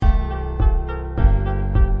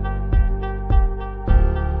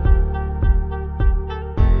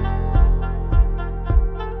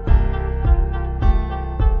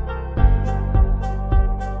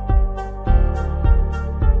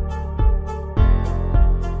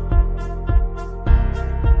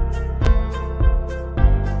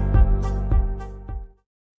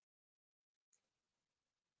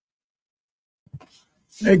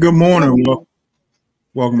Hey, good morning.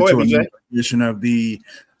 Welcome Go ahead, to BJ. another edition of the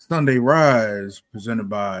Sunday Rise presented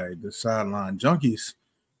by the Sideline Junkies.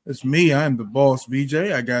 It's me. I'm the boss,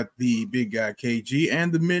 BJ. I got the big guy, KG,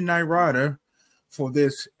 and the Midnight Rider for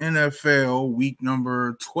this NFL week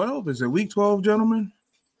number 12. Is it week 12, gentlemen?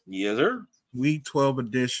 Yes, sir. Week 12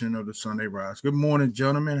 edition of the Sunday Rise. Good morning,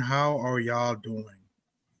 gentlemen. How are y'all doing?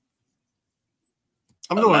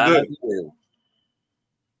 I'm doing good.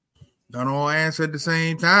 Don't all answer at the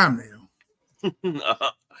same time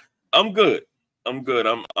now. I'm good. I'm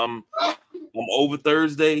over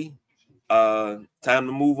Thursday. Time to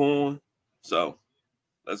move on. So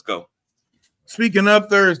let's go. Speaking of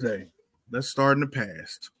Thursday, let's start in the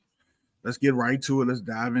past. Let's get right to it. Let's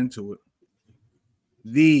dive into it.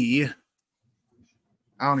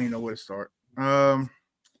 I don't even know where to start. The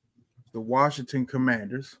Washington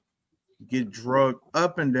Commanders get drugged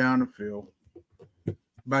up and down the field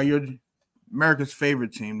by America's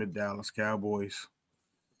favorite team, the Dallas Cowboys.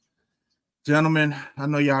 Gentlemen, I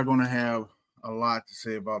know y'all gonna have a lot to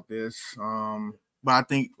say about this. But I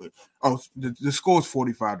think the score is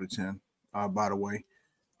 45-10, by the way.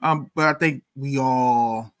 But I think we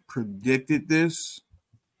all predicted this.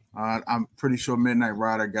 I'm pretty sure Midnight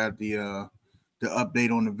Rider got the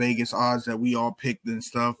update on the Vegas odds that we all picked and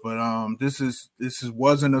stuff. But this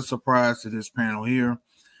wasn't a surprise to this panel here.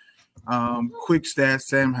 Quick stats: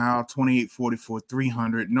 Sam Howell 28, 44,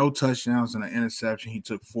 300, no touchdowns and an interception. He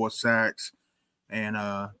took 4 sacks. And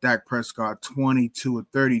Dak Prescott 22 of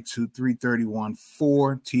 32, 331,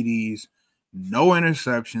 4 TDs, no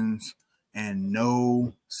interceptions, and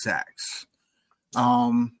no sacks.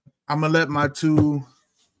 I'm gonna let my two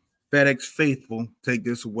FedEx faithful take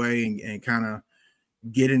this away and kind of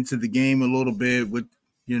get into the game a little bit with,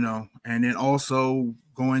 and then also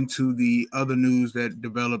go into the other news that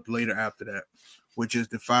developed later after that, which is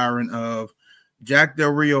the firing of Jack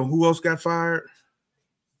Del Rio. Who else got fired?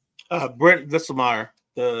 Brent Visselmeyer,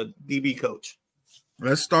 the DB coach.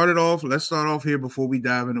 Let's start off here before we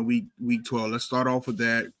dive into week 12. Let's start off with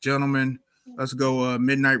that. Gentlemen, let's go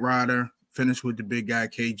Midnight Rider, finish with the big guy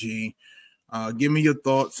KG. Give me your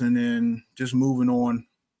thoughts, and then just moving on.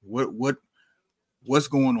 What's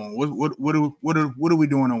going on? What are we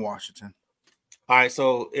doing in Washington? All right,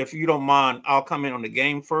 so if you don't mind, I'll come in on the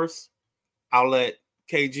game first. I'll let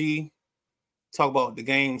KG talk about the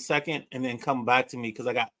game second, and then come back to me because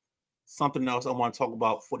I got something else I want to talk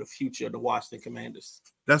about for the future of the Washington Commanders.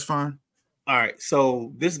 That's fine. All right,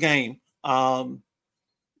 so this game, some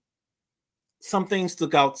things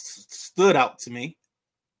stood out to me.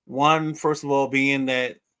 One, first of all, being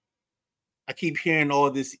that I keep hearing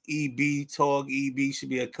all this EB talk. EB should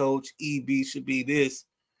be a coach. EB should be this.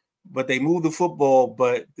 But they moved the football,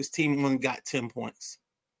 but this team only got 10 points.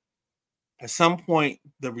 At some point,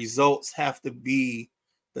 the results have to be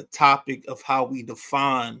the topic of how we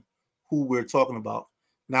define who we're talking about.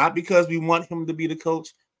 Not because we want him to be the coach,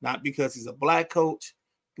 not because he's a black coach.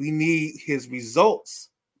 We need his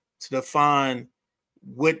results to define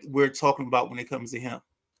what we're talking about when it comes to him.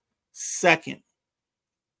 Second,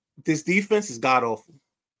 this defense is god-awful.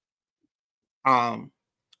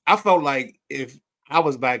 I felt like if I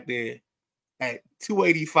was back there at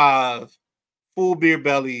 285, full beer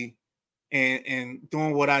belly, and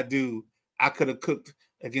doing what I do, I could have cooked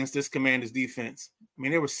against this Commanders defense. I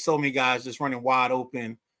mean, there were so many guys just running wide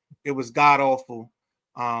open. It was god-awful.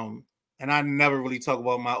 And I never really talk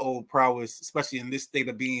about my old prowess, especially in this state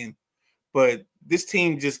of being. But this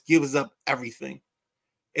team just gives up everything.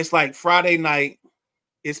 It's like Friday night,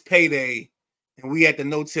 it's payday, and we at the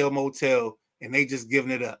No-Tail Motel, and they just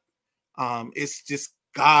giving it up. It's just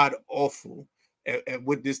god-awful at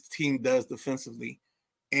what this team does defensively.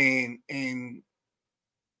 And I'm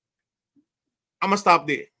gonna stop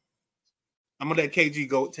there. I'm gonna let KG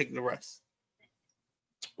go take the rest.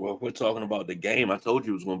 Well, if we're talking about the game, I told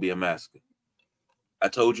you it was going to be a massacre. I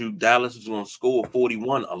told you Dallas was going to score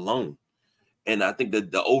 41 alone, and I think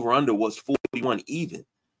that the over/under was 41 even.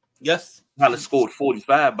 Yes, Dallas scored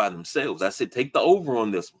 45 by themselves. I said take the over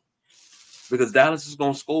on this one because Dallas is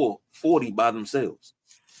going to score 40 by themselves.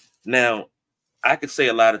 Now, I could say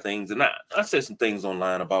a lot of things, and I said some things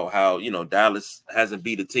online about how, Dallas hasn't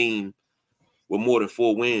beat a team with more than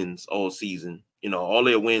 4 wins all season. All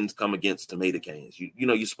their wins come against tomato cans.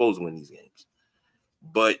 You're supposed to win these games.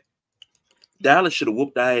 But Dallas should have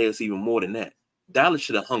whooped our ass even more than that. Dallas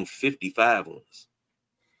should have hung 55 on us.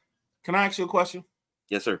 Can I ask you a question?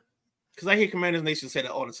 Yes, sir. Because I hear Commanders Nation say that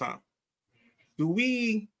all the time. Do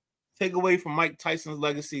we take away from Mike Tyson's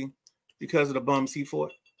legacy because of the bums he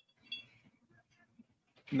fought?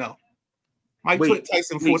 No.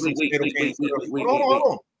 Tyson forced some tomato cans. Hold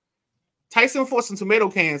on. Tyson fought some tomato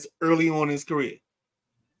cans early on in his career.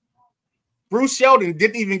 Bruce Sheldon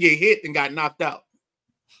didn't even get hit and got knocked out.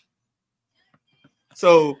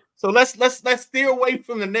 So let's steer away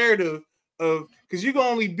from the narrative of because you can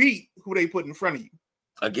only beat who they put in front of you.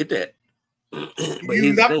 I get that. But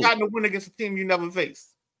you've never gotten a win against a team you never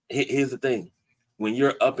faced. Here's the thing. When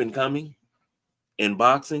you're up and coming in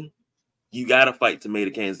boxing, you gotta fight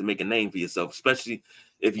tomato cans to make a name for yourself, especially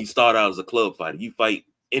if you start out as a club fighter. You fight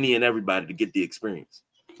any and everybody to get the experience.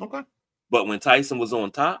 Okay. But when Tyson was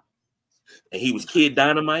on top and he was Kid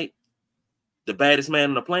Dynamite, the baddest man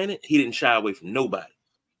on the planet, he didn't shy away from nobody.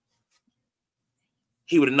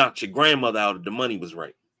 He would have knocked your grandmother out if the money was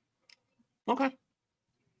right. Okay.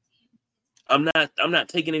 I'm not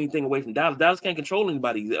taking anything away from Dallas. Dallas can't control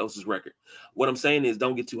anybody else's record. What I'm saying is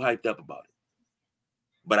don't get too hyped up about it.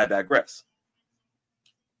 But I digress.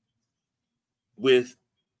 With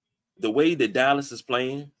the way that Dallas is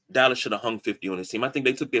playing, Dallas should have hung 50 on his team. I think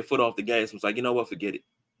they took their foot off the gas and was like, you know what, forget it.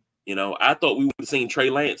 You know, I thought we would have seen Trey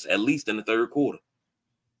Lance at least in the third quarter.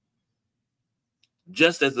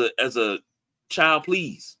 Just as a child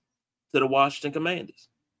please to the Washington Commanders.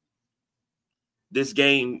 This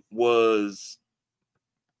game was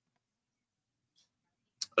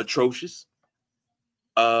atrocious.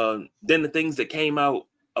 Then the things that came out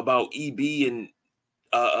about EB and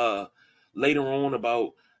later on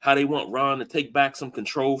about how they want Ron to take back some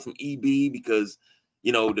control from EB because,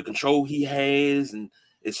 you know, the control he has and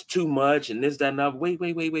it's too much and this, that, and that. Wait.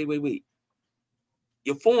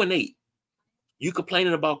 You're 4-8. You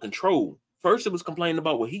complaining about control. First, it was complaining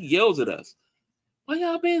about what he yells at us. Why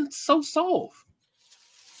y'all being so soft?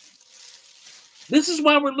 This is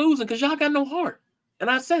why we're losing, because y'all got no heart. And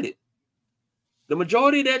I said it. The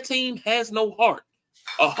majority of that team has no heart.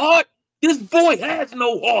 A heart? This boy has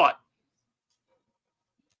no heart.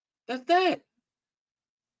 That's that.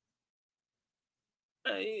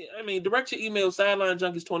 I mean, direct your email,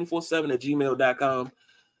 sidelinejunkies247@gmail.com.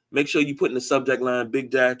 Make sure you put in the subject line,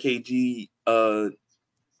 Big Jack KG,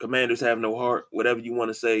 Commanders have no heart, whatever you want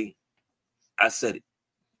to say. I said it.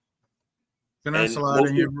 Can I slide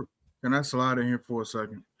in here? Can I slide in here for a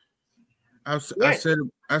second? I said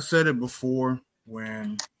it before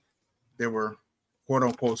when there were quote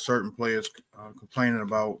unquote certain players complaining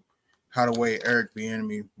about how the way Eric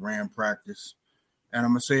Bieniemy ran practice, and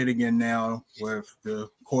I'm gonna say it again now with the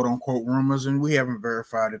quote unquote rumors, and we haven't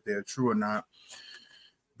verified if they're true or not,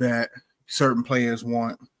 that certain players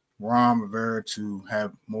want Ron Rivera to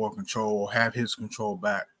have more control or have his control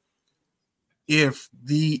back. If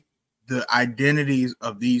the identities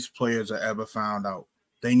of these players are ever found out,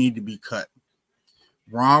 they need to be cut.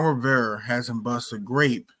 Ron Rivera hasn't busted a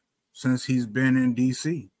grape since he's been in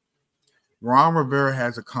DC. Ron Rivera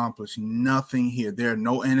has accomplished nothing here. There are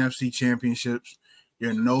no NFC championships. There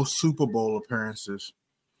are no Super Bowl appearances.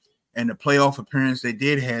 And the playoff appearance they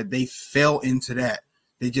did have, they fell into that.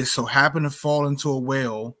 They just so happened to fall into a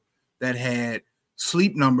well that had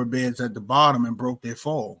sleep number beds at the bottom and broke their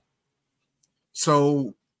fall.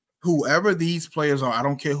 So whoever these players are, I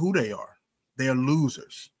don't care who they are, they're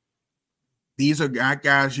losers. These are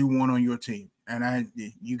guys you want on your team. And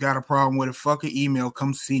you got a problem with a fucking email,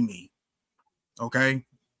 come see me. Okay?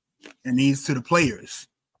 And these to the players.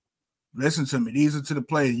 Listen to me. These are to the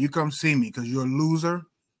players. You come see me because you're a loser.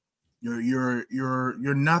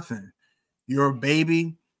 You're nothing. You're a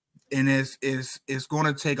baby. And it's going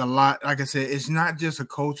to take a lot. Like I said, it's not just a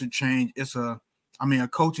culture change. A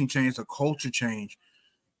coaching change, a culture change.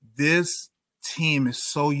 This team is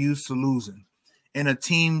so used to losing. And a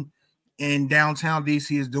team in downtown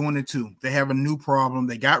DC is doing it too. They have a new problem.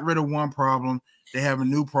 They got rid of one problem. They have a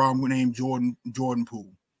new problem named Jordan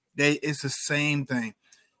Poole. It's the same thing.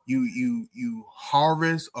 You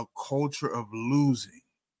harvest a culture of losing.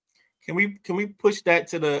 Can we push that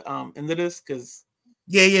to the end of this? Because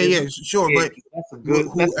yeah, sure. Yeah, but that's a good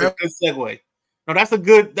segue. No, that's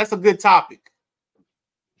a good topic.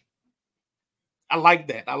 I like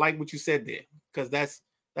that. I like what you said there because that's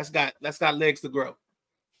got legs to grow.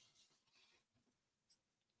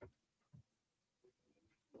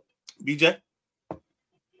 BJ?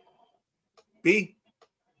 B?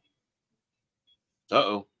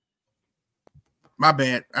 Uh-oh. My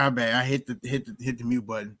bad. I hit the mute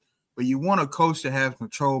button. But you want a coach to have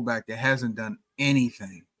control back that hasn't done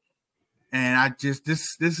anything. And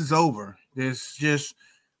this is over. This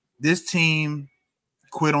team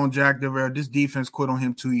quit on Jack Del Rio. This defense quit on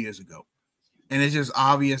him 2 years ago. And it's just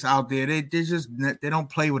obvious out there. They don't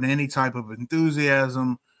play with any type of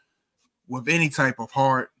enthusiasm, with any type of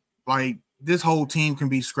heart. Like, this whole team can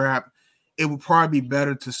be scrapped. It would probably be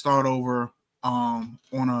better to start over on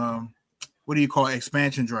a, what do you call it,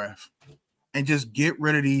 expansion draft. and just get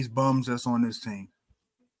rid of these bums that's on this team.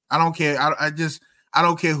 I don't care. I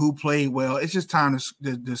don't care who played well. It's just time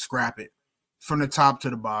to scrap it from the top to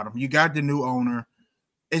the bottom. You got the new owner.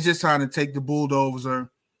 It's just time to take the bulldozer,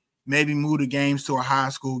 maybe move the games to a high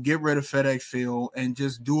school, get rid of FedEx Field, and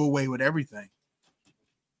just do away with everything.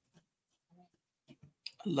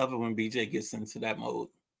 I love it when BJ gets into that mode.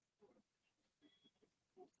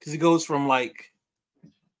 Because it goes from like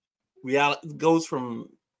reality, goes from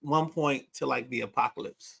one point to like the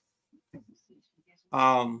apocalypse.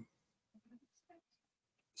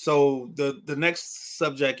 So the next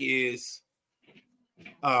subject is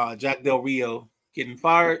Jack Del Rio getting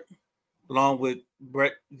fired, along with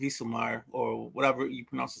Brett Wieselmeyer, or whatever you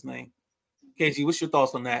pronounce his name. KG, what's your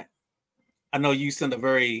thoughts on that? I know you sent a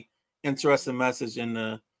very interesting message in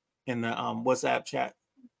the WhatsApp chat.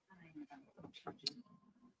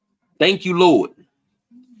 Thank you, Lord.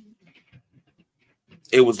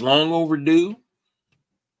 It was long overdue.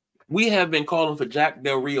 We have been calling for Jack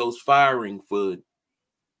Del Rio's firing for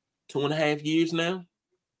 2.5 years now,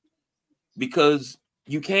 because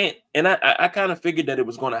you can't, and I kind of figured that it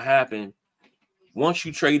was going to happen once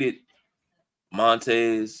you traded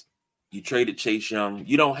Montez, you traded Chase Young.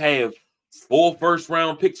 You don't have 4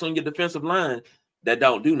 first-round picks on your defensive line that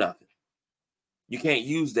don't do nothing. You can't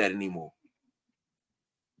use that anymore.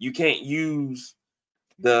 You can't use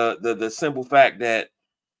the simple fact that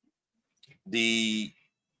the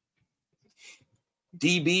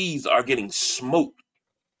DBs are getting smoked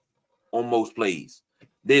on most plays.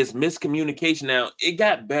 There's miscommunication. Now, it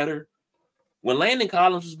got better. When Landon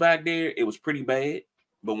Collins was back there, it was pretty bad.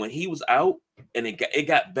 But when he was out, and it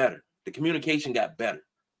got better. The communication got better.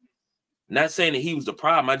 Not saying that he was the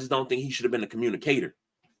problem. I just don't think he should have been the communicator.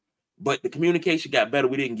 But the communication got better.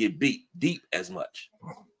 We didn't get beat deep as much.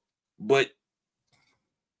 But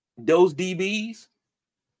those DBs,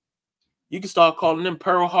 you can start calling them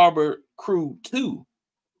Pearl Harbor Crew 2.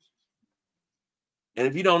 And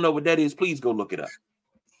if you don't know what that is, please go look it up.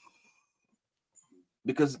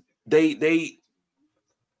 Because they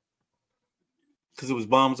because it was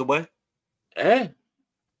bombs away. They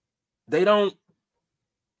don't.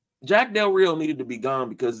 Jack Del Rio needed to be gone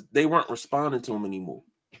because they weren't responding to him anymore.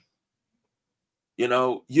 You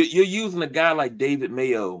know, you're using a guy like David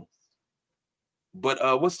Mayo.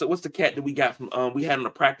 But what's the cat that we got from we had in the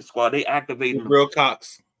practice squad? They activated Jabril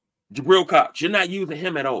Cox. Jabril Cox. You're not using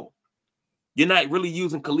him at all. You're not really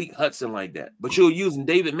using Khaleke Hudson like that. But you're using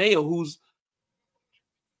David Mayo, who's,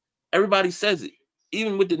 everybody says it.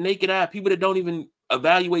 Even with the naked eye, people that don't even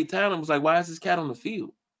evaluate talent was like, why is this cat on the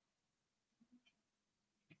field?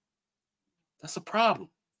 That's a problem.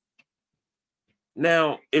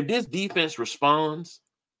 Now, if this defense responds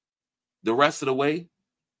the rest of the way,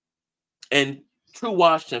 and true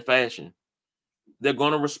Washington fashion, they're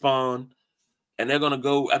going to respond, and they're going to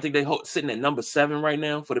go. I think they're sitting at number 7 right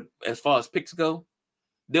now as far as picks go.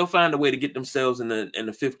 They'll find a way to get themselves in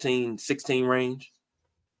the 15, 16 range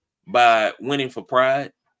by winning for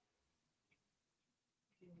pride.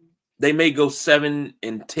 They may go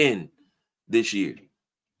 7-10 this year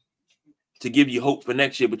to give you hope for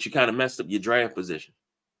next year, but you kind of messed up your draft position.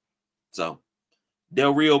 So,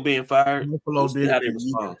 Del Rio being fired, Buffalo did how it they for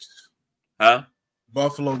respond. years. Huh?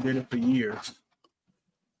 Buffalo did it for years.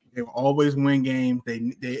 They will always win games.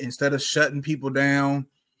 They instead of shutting people down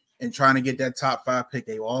and trying to get that top 5 pick,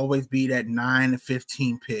 they will always be that 9 to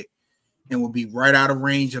 15 pick and will be right out of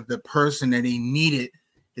range of the person that they needed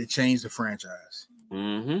to change the franchise.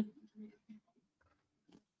 Mm-hmm.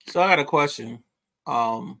 So I got a question,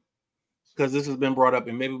 because this has been brought up,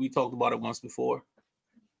 and maybe we talked about it once before.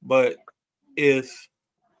 But if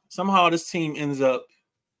somehow this team ends up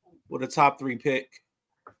with a top 3 pick,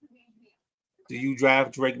 do you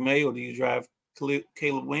draft Drake May, or do you draft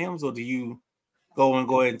Caleb Williams, or do you go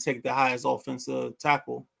ahead and take the highest offensive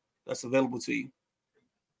tackle that's available to you?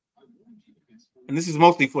 And this is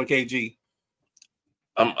mostly for KG.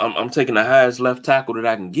 I'm taking the highest left tackle that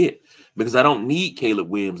I can get because I don't need Caleb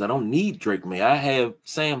Williams. I don't need Drake May. I have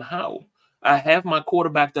Sam Howell. I have my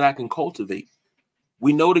quarterback that I can cultivate.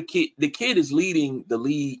 We know the kid is leading the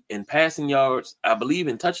league in passing yards, I believe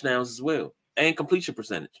in touchdowns as well, and completion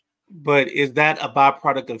percentage. But is that a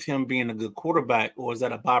byproduct of him being a good quarterback, or is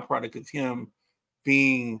that a byproduct of him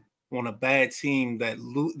being on a bad team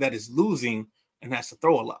that is losing and has to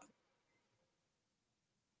throw a lot?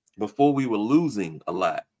 Before we were losing a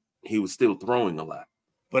lot, he was still throwing a lot.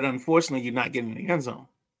 But unfortunately, you're not getting in the end zone.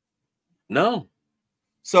 No.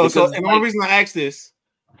 And the only reason I ask this,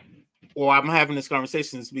 or I'm having this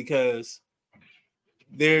conversation, is because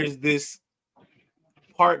there's this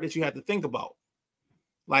part that you have to think about.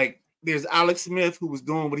 Like, there's Alex Smith who was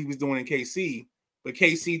doing what he was doing in KC, but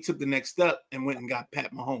KC took the next step and went and got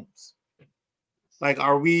Pat Mahomes. Like,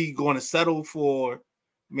 are we going to settle for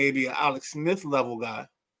maybe an Alex Smith level guy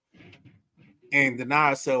and deny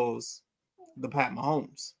ourselves the Pat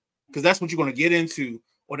Mahomes? Because that's what you're going to get into,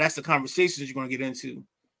 or that's the conversations you're going to get into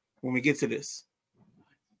when we get to this.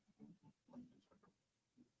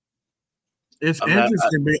 It's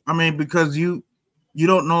interesting. Because you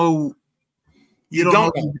don't know. You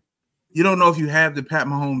don't know if you have the Pat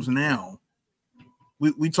Mahomes now.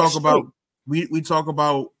 We talk about we talk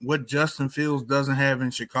about what Justin Fields doesn't have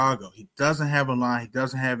in Chicago. He doesn't have a line. He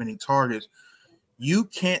doesn't have any targets. You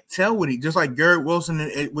can't tell what just like Garrett Wilson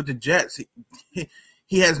with the Jets.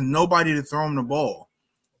 He has nobody to throw him the ball.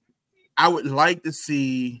 I would like to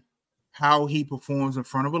see how he performs in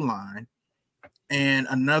front of a line. And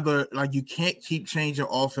another, like, you can't keep changing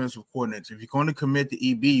offensive coordinates. If you're going to commit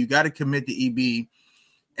to EB, you got to commit to EB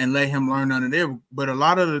and let him learn under there. But a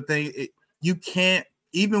lot of the things, you can't,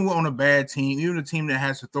 even on a bad team, even a team that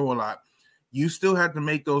has to throw a lot, you still have to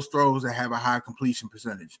make those throws that have a high completion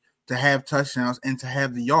percentage, to have touchdowns and to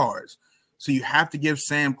have the yards. So you have to give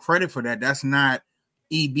Sam credit for that. That's not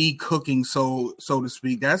EB cooking, so to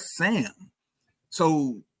speak. That's Sam.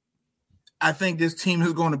 So I think this team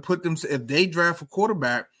is going to put them, if they draft a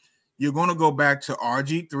quarterback, you're going to go back to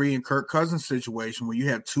RG3 and Kirk Cousins situation where you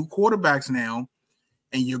have two quarterbacks now,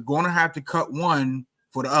 and you're going to have to cut one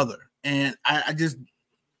for the other. And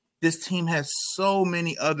this team has so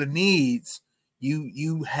many other needs.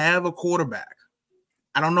 You have a quarterback.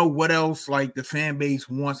 I don't know what else like the fan base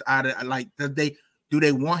wants out of, like, do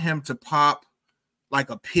they want him to pop like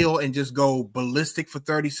a pill and just go ballistic for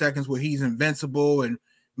 30 seconds where he's invincible and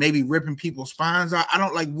maybe ripping people's spines out? I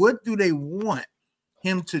don't like, what do they want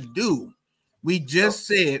him to do? We just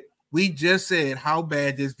said how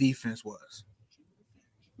bad this defense was.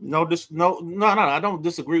 No, I don't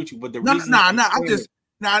disagree with you, but the reason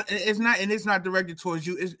it's not directed towards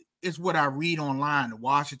you. It's what I read online, the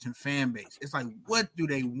Washington fan base. It's like, what do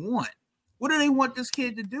they want? What do they want this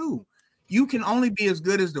kid to do? You can only be as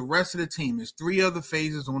good as the rest of the team. There's three other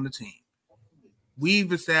phases on the team.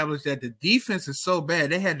 We've established that the defense is so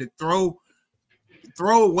bad they had to throw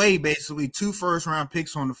away basically 2 first-round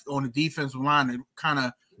picks on the defensive line to kind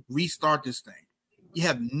of restart this thing. You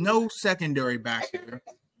have no secondary back there.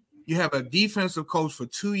 You have a defensive coach for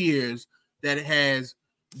 2 years that has,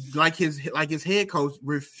 like his head coach,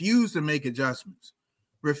 refused to make adjustments.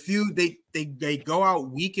 They go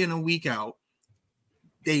out week in and week out.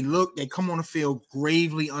 They come on the field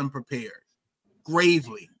gravely unprepared.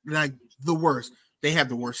 Gravely, like the worst. They have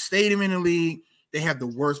the worst stadium in the league. They have the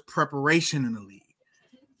worst preparation in the league.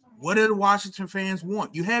 What do the Washington fans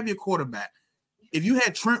want? You have your quarterback. If you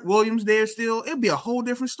had Trent Williams there still, it'd be a whole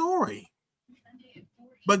different story.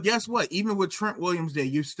 But guess what? Even with Trent Williams there,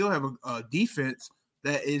 you still have a defense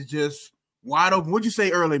that is just wide open. What'd you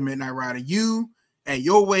say earlier, Midnight Rider? You at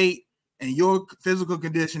your weight and your physical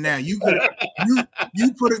condition now, you could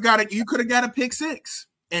have got a pick six.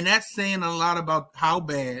 And that's saying a lot about how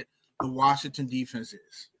bad the Washington defense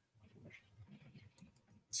is.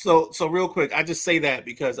 So real quick, I just say that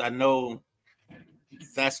because I know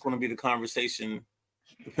that's going to be the conversation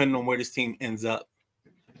depending on where this team ends up.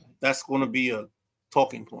 That's going to be a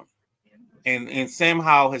talking point. And Sam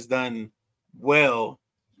Howell has done well,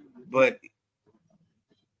 but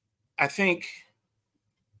I think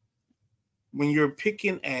when you're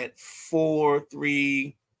picking at 4,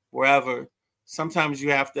 3, wherever, sometimes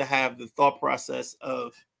you have to have the thought process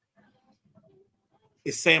of,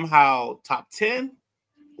 is Sam Howell top 10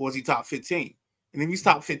 or is he top 15? And if he's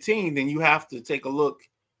top 15, then you have to take a look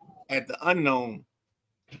at the unknown.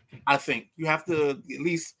 I think you have to at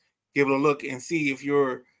least give it a look and see if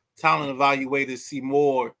your talent evaluators see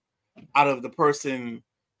more out of the person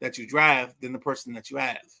that you draft than the person that you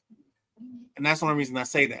have. And that's the only reason I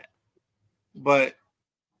say that. But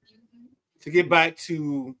to get back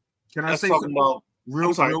to, can I say something about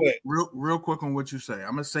real quick on what you say?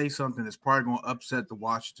 I'm gonna say something that's probably gonna upset the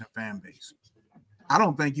Washington fan base. I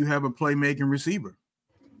don't think you have a playmaking receiver.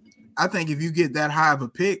 I think if you get that high of a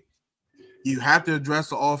pick, you have to address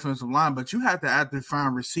the offensive line, but you have to find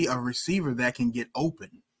a receiver that can get open.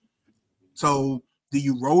 So do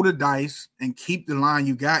you roll the dice and keep the line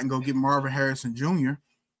you got and go get Marvin Harrison Jr.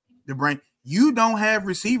 You don't have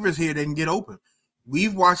receivers here that can get open.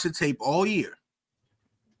 We've watched the tape all year.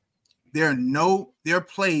 There are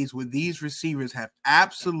plays where these receivers have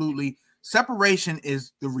absolutely separation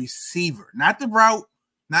is the receiver, not the route,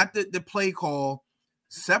 not the play call.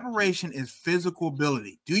 Separation is physical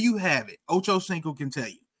ability. Do you have it? Ocho Cinco can tell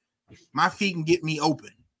you. My feet can get me open.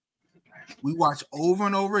 we watch over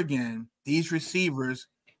and over again. These receivers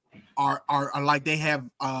are like they have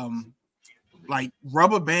like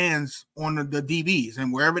rubber bands on the DBs,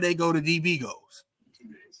 and wherever they go, the DB goes.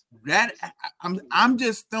 That I'm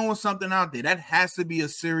just throwing something out there. That has to be a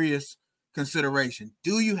serious consideration.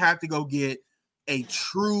 Do you have to go get a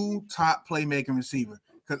true top playmaking receiver?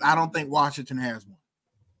 Because I don't think Washington has one.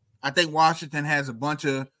 I think Washington has a bunch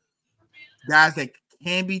of guys that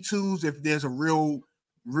can be twos if there's a real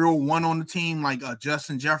one on the team, like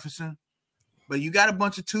Justin Jefferson. But you got a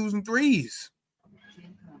bunch of twos and threes.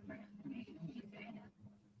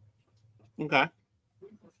 Okay.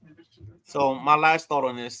 So my last thought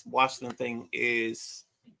on this Washington thing is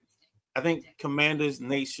I think Commanders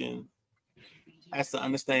Nation has to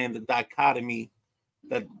understand the dichotomy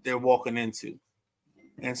that they're walking into.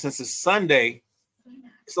 And since it's Sunday,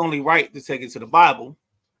 it's only right to take it to the Bible,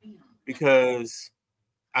 because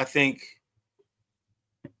I think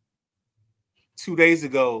 2 days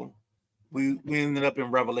ago, we ended up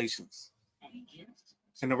in Revelations.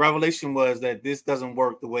 And the revelation was that this doesn't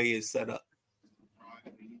work the way it's set up.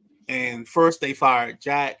 And first they fired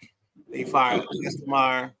Jack, they fired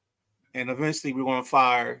Estemar, and eventually we're going to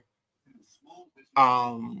fire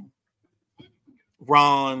Ron,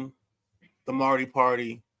 the Marty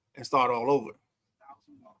Party, and start all over.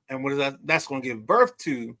 And what is that? That's going to give birth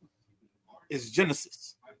to is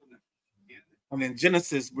Genesis. And then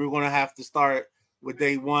Genesis, we're going to have to start with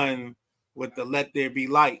day one with the Let There Be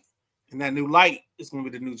Light. And that new light is going to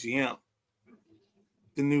be the new GM.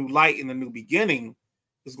 The new light in the new beginning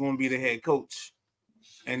is going to be the head coach.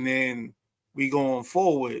 And then we going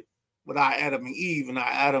forward with our Adam and Eve, and our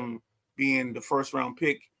Adam being the first round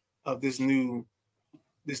pick of this new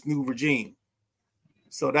regime.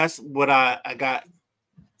 So that's what I got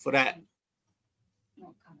for that.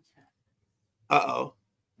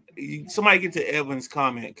 Somebody get to Evan's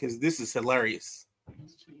comment, because this is hilarious.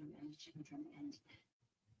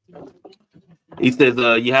 He says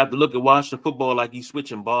you have to look at Washington football like you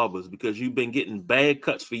switching barbers, because you've been getting bad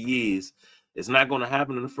cuts for years. It's not going to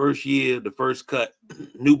happen in the first year, the first cut.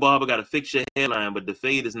 New barber got to fix your hairline, but the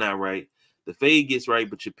fade is not right. The fade gets right,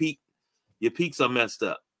 but your peaks are messed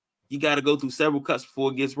up. You got to go through several cuts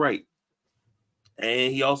before it gets right.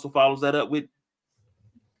 And he also follows that up with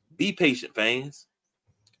be patient, fans.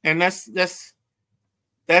 And that's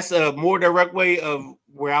a more direct way of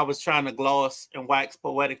where I was trying to gloss and wax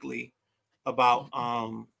poetically about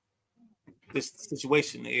this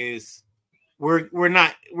situation is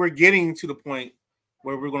we're getting to the point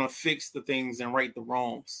where we're going to fix the things and right the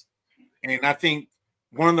wrongs. And I think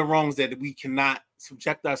one of the wrongs that we cannot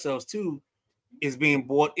subject ourselves to is being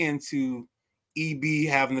bought into EB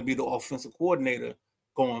having to be the offensive coordinator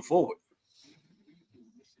going forward.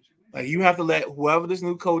 Like, you have to let whoever this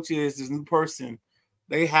new coach is, this new person,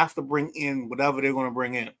 they have to bring in whatever they're going to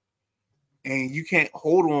bring in. And you can't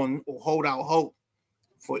hold on or hold out hope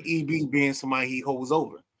for EB being somebody he holds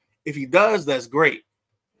over. If he does, that's great.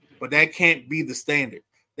 But that can't be the standard.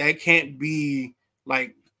 That can't be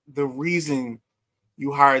like the reason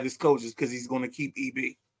you hire this coach is because he's going to keep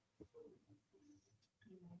EB.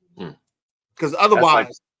 Because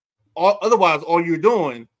otherwise, all you're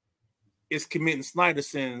doing is committing Snyder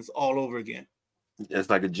sins all over again.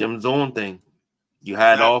 It's like a Jim Zorn thing. You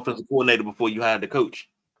hired the offensive coordinator before you hired the coach.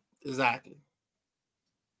 Exactly.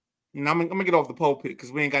 And I'm gonna get off the pulpit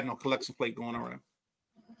because we ain't got no collection plate going around.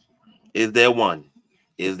 Is there one?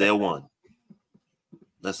 Is there one?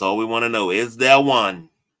 That's all we want to know. Is there one?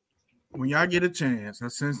 When y'all get a chance, I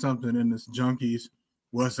send something in this Junkies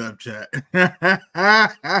WhatsApp chat.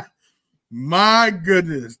 My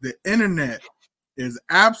goodness, the internet is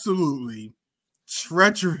absolutely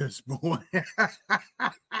treacherous, boy.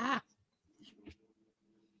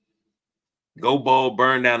 Go ball,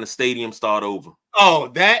 burn down the stadium, start over. Oh,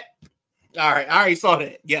 that? All right, I already saw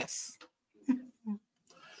that. Yes.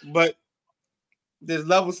 But there's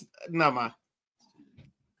levels. No, mind.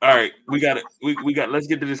 All right, we got it. We got. Let's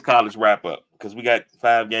get to this college wrap up because we got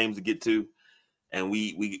 5 games to get to, and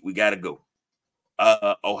we got to go.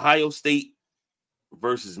 Ohio State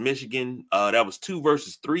versus Michigan. That was 2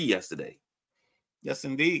 versus 3 yesterday. Yes,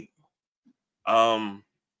 indeed.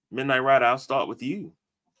 Midnight Rider, I'll start with you.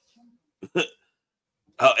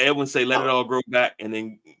 Edwin say, let it all grow back and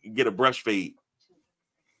then get a brush fade.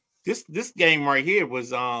 This game right here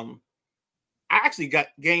was I actually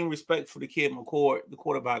gained respect for the kid McCord, the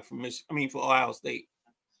quarterback for for Ohio State.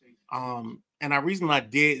 And the reason I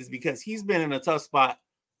did is because he's been in a tough spot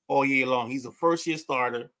all year long. He's a first-year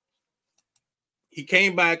starter. He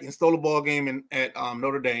came back and stole a ball game at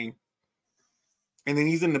Notre Dame. And then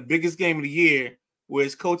he's in the biggest game of the year where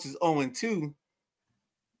his coach is 0-2.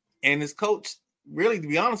 And his coach, really, to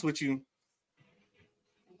be honest with you,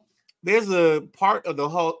 there's a part of the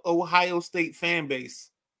whole Ohio State fan base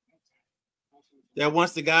that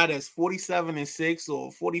wants the guy that's 47-6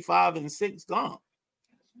 or 45-6 gone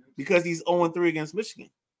because he's 0-3 against Michigan.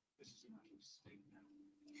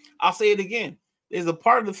 I'll say it again. There's a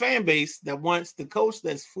part of the fan base that wants the coach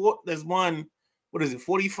that's won,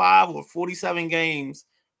 45 or 47 games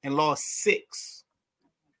and lost 6.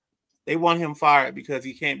 They want him fired because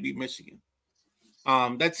he can't beat Michigan.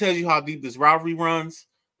 That tells you how deep this rivalry runs.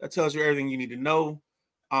 That tells you everything you need to know.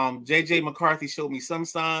 JJ McCarthy showed me some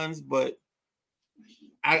signs, but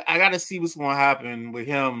I got to see what's going to happen with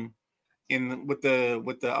him with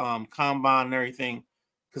the combine and everything,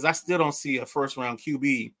 because I still don't see a first round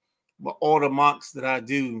QB. But all the mocks that I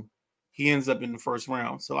do, he ends up in the first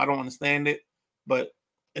round. So I don't understand it, but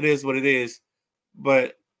it is what it is.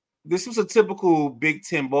 But this was a typical Big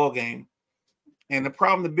Ten ball game. And the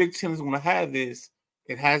problem the Big Ten is going to have is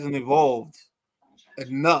it hasn't evolved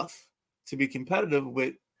enough to be competitive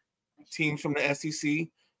with teams from the SEC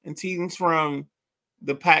and teams from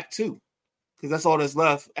the Pac-2, because that's all that's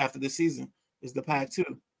left after this season is the Pac-2.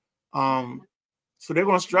 So they're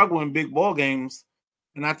going to struggle in big ball games.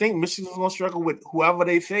 And I think Michigan's going to struggle with whoever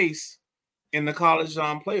they face in the college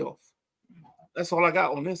playoff. That's all I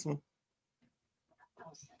got on this one.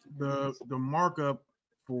 The markup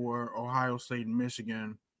for Ohio State and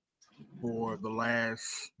Michigan for the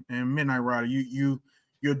last, and Midnight Rider,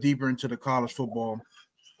 you're deeper into the college football,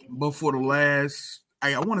 but for the last,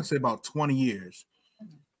 I want to say about 20 years,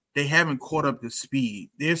 they haven't caught up to speed.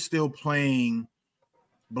 They're still playing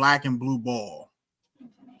black and blue ball.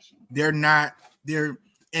 And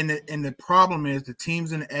the problem is the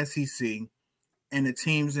teams in the SEC and the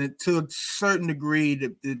teams to a certain degree,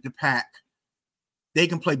 the Pac, they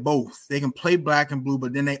can play both. They can play black and blue,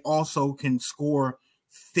 but then they also can score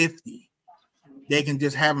 50. They can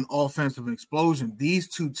just have an offensive explosion. These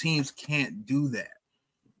two teams can't do that.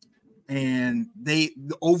 And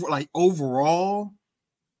overall,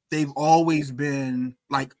 they've always been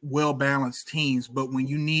like well-balanced teams, but when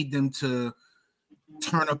you need them to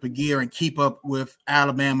turn up a gear and keep up with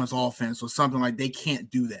Alabama's offense or something, like, they can't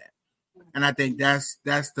do that. And I think that's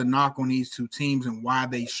the knock on these two teams and why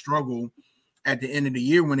they struggle at the end of the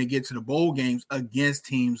year when they get to the bowl games against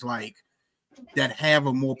teams like that have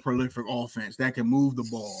a more prolific offense that can move the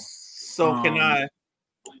ball. So can I?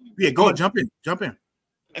 Yeah, go jump in.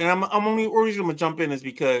 And I'm only reason I'm gonna jump in is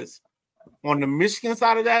because on the Michigan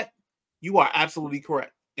side of that, you are absolutely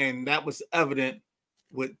correct, and that was evident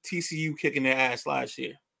with TCU kicking their ass last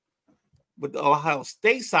year. But the Ohio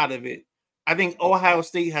State side of it, I think Ohio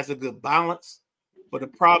State has a good balance, but the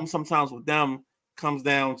problem sometimes with them comes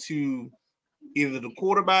down to either the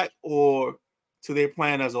quarterback or to their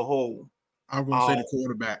plan as a whole. I was going to say the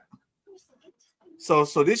quarterback. So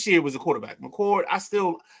this year was a quarterback. McCord, I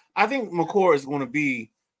think McCord is going to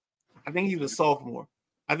be, I think he's a sophomore.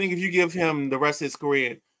 I think if you give him the rest of his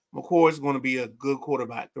career, McCord is going to be a good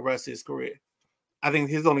quarterback the rest of his career. I think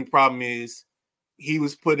his only problem is he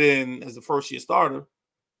was put in as a first-year starter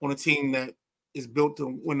on a team that is built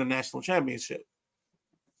to win the national championship.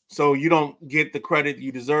 So you don't get the credit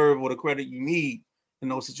you deserve or the credit you need in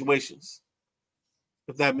those situations,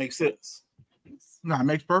 if that makes sense. No, it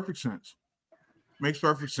makes perfect sense. Makes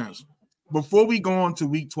perfect sense. Before we go on to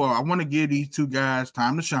week 12, I want to give these two guys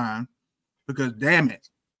time to shine because, damn it,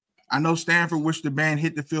 I know Stanford wished the band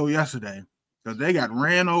hit the field yesterday because they got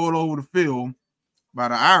ran all over the field by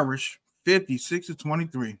the Irish,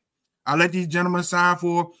 56-23. I'll let these gentlemen sign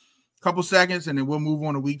for a couple seconds, and then we'll move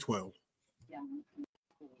on to week 12.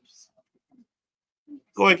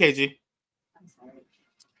 Go ahead, KG.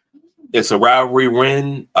 It's a rivalry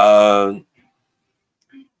win.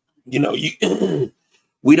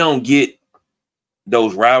 We don't get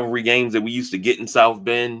those rivalry games that we used to get in South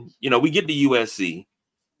Bend. We get the USC.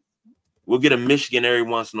 We'll get a Michigan every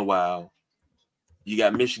once in a while. You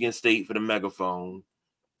got Michigan State for the megaphone.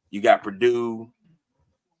 You got Purdue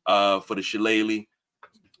for the shillelagh.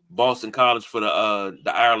 Boston College for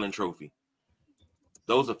the Ireland Trophy.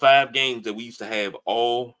 Those are 5 games that we used to have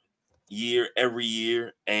all year, every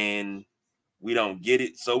year, and we don't get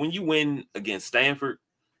it. So when you win against Stanford,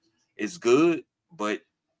 it's good, but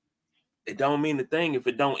it don't mean a thing if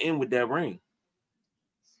it don't end with that ring.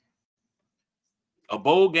 A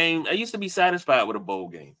bowl game, I used to be satisfied with a bowl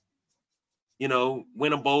game.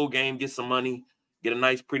 Win a bowl game, get some money, get a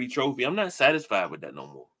nice, pretty trophy. I'm not satisfied with that no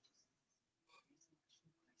more.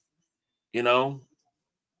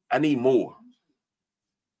 I need more.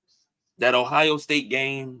 That Ohio State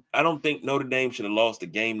game, I don't think Notre Dame should have lost the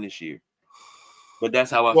game this year. But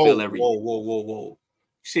that's how I feel every year. Whoa.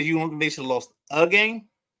 Shit, you don't think they should have lost a game?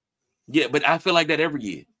 Yeah, but I feel like that every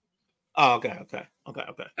year. Oh, okay.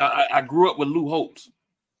 I grew up with Lou Holtz.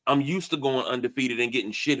 I'm used to going undefeated and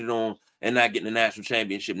getting shitted on and not getting the national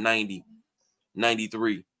championship 90,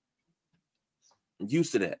 93. I'm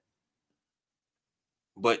used to that.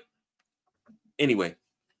 But anyway,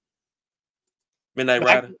 Midnight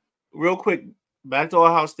Rider. Real quick, back to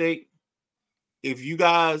Ohio State. If you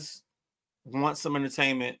guys want some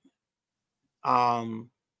entertainment,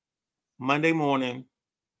 Monday morning,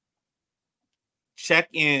 check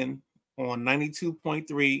in on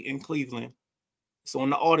 92.3 in Cleveland. It's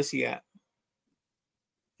on the Odyssey app.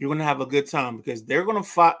 You're gonna have a good time because they're gonna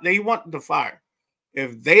fire. They want to fire.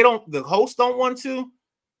 If they don't, the hosts don't want to.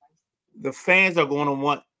 The fans are going to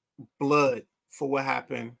want blood for what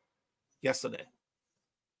happened yesterday.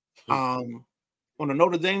 On the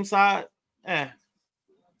Notre Dame side, I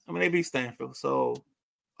mean they beat Stanford, so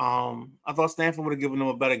I thought Stanford would have given them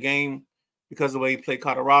a better game because of the way he played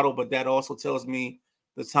Colorado, but that also tells me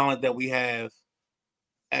the talent that we have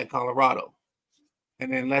at Colorado.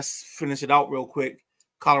 And then let's finish it out real quick.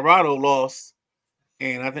 Colorado lost,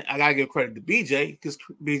 and I think I gotta give credit to BJ because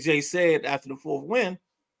BJ said after the fourth win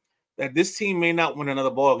that this team may not win another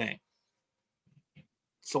ball game.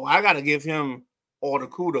 So I gotta give him all the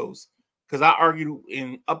kudos because I argued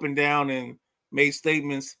up and down and made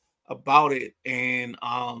statements about it, and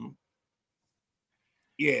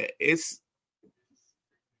yeah, it's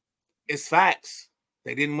facts.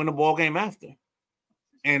 They didn't win a ball game after.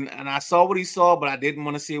 And I saw what he saw, but I didn't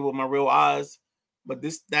want to see it with my real eyes. But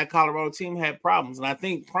that Colorado team had problems. And I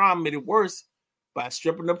think Prime made it worse by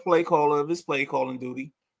stripping the play caller of his play calling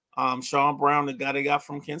duty. Sean Brown, the guy they got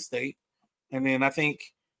from Kent State. And then I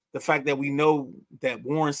think the fact that we know that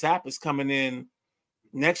Warren Sapp is coming in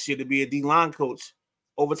next year to be a D-line coach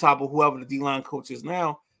over top of whoever the D-line coach is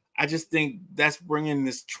now, I just think that's bringing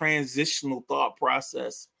this transitional thought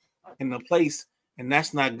process into place, and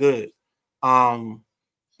that's not good.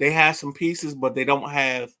 They have some pieces, but they don't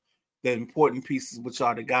have the important pieces, which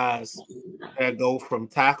are the guys that go from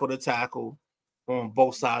tackle to tackle on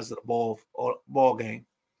both sides of the ball game.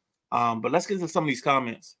 But let's get to some of these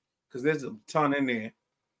comments because there's a ton in there.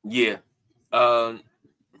 Yeah.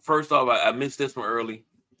 First off, I missed this one early.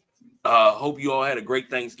 Hope you all had a great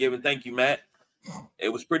Thanksgiving. Thank you, Matt. It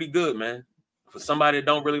was pretty good, man. For somebody that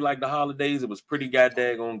don't really like the holidays, it was pretty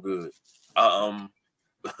goddamn good.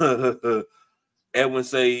 Edwin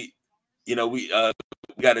say, we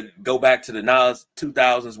got to go back to the Nas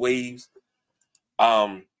 2000s waves.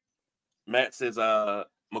 Matt says,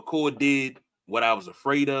 McCord did what I was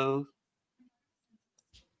afraid of.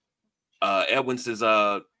 Edwin says,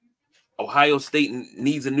 Ohio State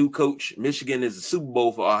needs a new coach. Michigan is a Super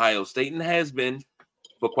Bowl for Ohio State and has been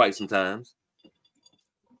for quite some times.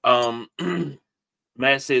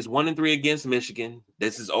 Matt says 1-3 against Michigan.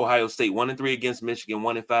 This is Ohio State 1-3 against Michigan,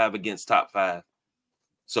 1-5 against top 5.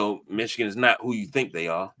 So Michigan is not who you think they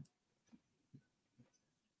are.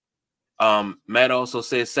 Matt also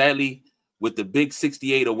says, sadly, with the big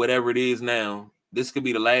 68 or whatever it is now, this could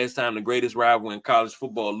be the last time the greatest rival in college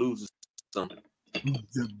football loses something.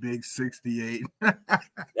 The big 68.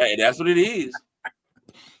 That's what it is.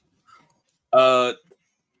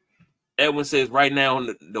 Edwin says right now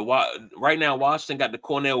right now Washington got the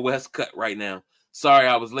Cornell West cut right now. Sorry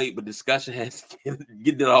I was late, but discussion has to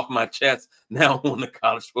get it off my chest. Now on the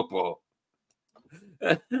college football.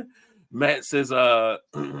 Matt says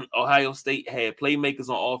Ohio State had playmakers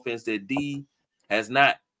on offense that D has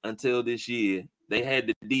not until this year. They had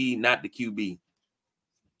the D, not the QB.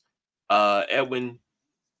 Edwin,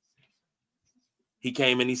 he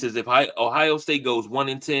came in, he says if Ohio State goes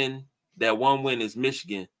 1-10, that one win is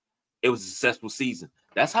Michigan. It was a successful season.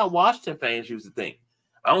 That's how Washington fans used to think.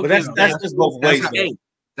 I don't think that's just both ways.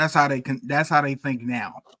 That's how they think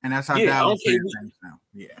now, and that's how Dallas thinks now.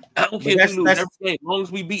 Yeah, I don't care if we lose every game. As long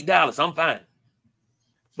as we beat Dallas, I'm fine.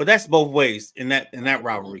 But that's both ways in that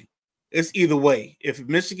rivalry. It's either way. If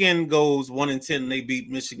Michigan goes 1-10 and they beat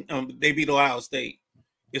Michigan, they beat Ohio State,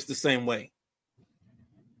 it's the same way.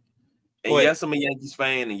 And yes, I'm a Yankees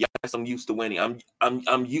fan, and yes, I'm used to winning.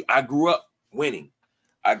 I grew up winning.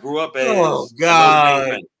 I grew up as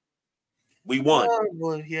God. We won.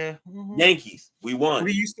 Well, yeah. Mm-hmm. Yankees, we won. What are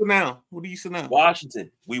you used to now?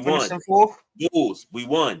 Washington, we won. Fourth? Bulls, we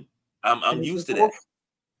won. I'm used to that.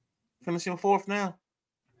 Finishing fourth now.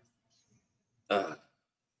 Here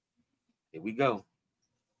we go.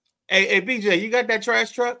 Hey, BJ, you got that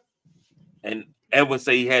trash truck? And Edwin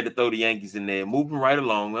say he had to throw the Yankees in there. Moving right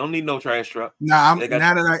along. We don't need no trash truck. Now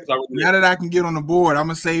that I can get on the board, I'm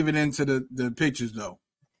gonna save it into the pictures though.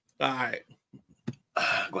 All right.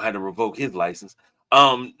 Gonna have to revoke his license.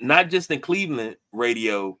 Not just in Cleveland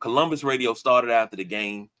radio, Columbus radio started after the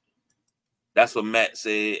game. That's what Matt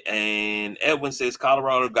said. And Edwin says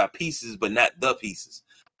Colorado got pieces, but not the pieces.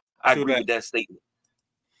 I agree with that statement.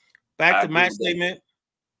 Back to Matt's statement,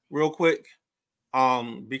 real quick.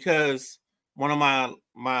 Because one of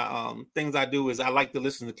my things I do is I like to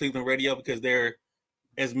listen to Cleveland radio because they're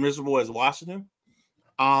as miserable as Washington.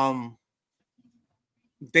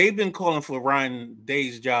 They've been calling for Ryan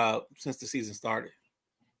Day's job since the season started.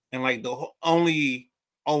 And like the only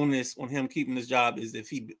onus on him keeping his job is if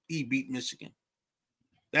he beat Michigan.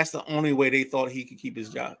 That's the only way they thought he could keep his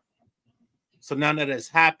job. So now that has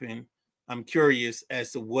happened, I'm curious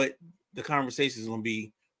as to what the conversation is going to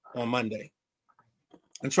be on Monday.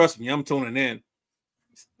 And trust me, I'm tuning in.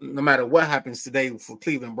 No matter what happens today for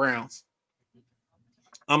Cleveland Browns,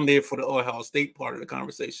 I'm there for the Ohio State part of the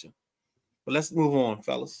conversation. But let's move on,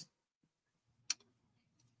 fellas.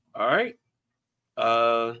 All right.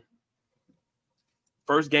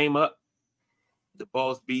 First game up, the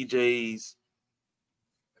Boss BJ's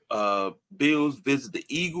Bills visit the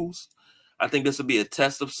Eagles. I think this will be a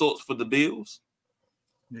test of sorts for the Bills.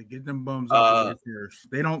 Yeah, get them bums up first.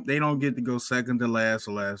 They don't get to go second to last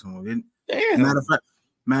or last one.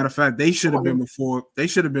 Matter of fact, they should have been before. They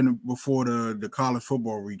should have been before the college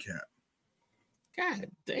football recap. God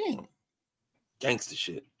damn, gangster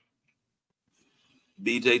shit.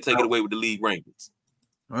 BJ, take it away with the league rankings.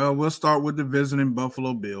 Well, we'll start with the visiting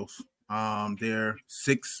Buffalo Bills. They're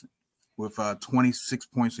 6th with 26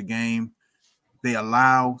 points a game. They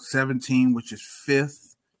allow 17, which is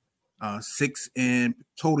 5th. 6th in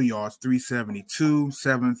total yards, 372.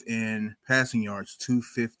 7th in passing yards,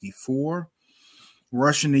 254.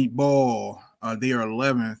 Rushing the ball, they are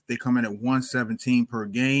 11th. They come in at 117 per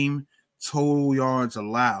game. Total yards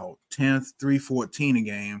allowed, 10th, 314 a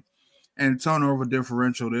game. And turnover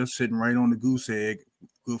differential, they're sitting right on the goose egg,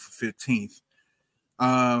 good for 15th.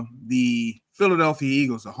 The Philadelphia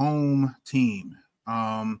Eagles, a home team.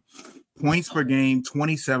 Points per game,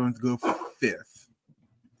 27th, good for 5th.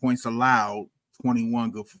 Points allowed,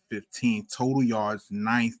 21, good for 15th. Total yards,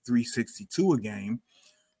 9th, 362 a game.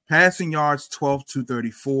 Passing yards, 12,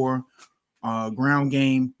 234. Ground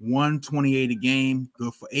game, 128 a game,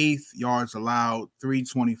 good for 8th. Yards allowed,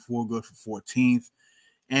 324, good for 14th.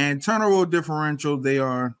 And turnover differential, they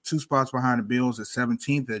are 2 spots behind the Bills at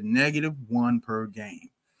 17th at -1 per game.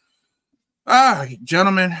 All right,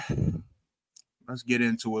 gentlemen, let's get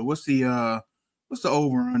into it. What's the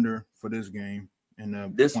over-under for this game?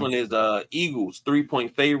 And this one is Eagles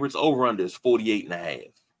 3-point favorites. Over-under is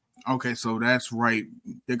 48.5. Okay, so that's right.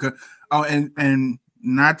 And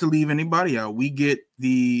not to leave anybody out, we get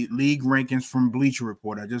the league rankings from Bleacher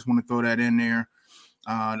Report. I just want to throw that in there.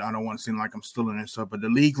 I don't want to seem like I'm stealing this up, but the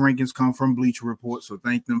league rankings come from Bleacher Report, so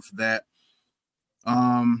thank them for that.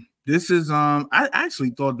 This is I actually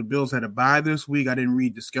thought the Bills had a bye this week. I didn't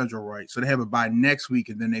read the schedule right, so they have a bye next week,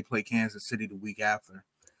 and then they play Kansas City the week after.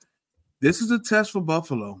 This is a test for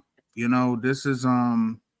Buffalo. You know, this is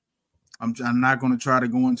I'm not going to try to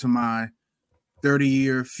go into my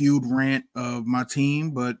 30-year feud rant of my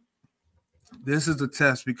team, but this is a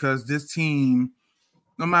test because this team,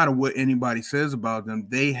 no matter what anybody says about them,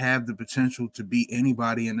 they have the potential to beat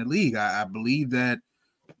anybody in the league. I believe that,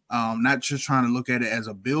 not just trying to look at it as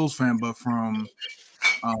a Bills fan, but from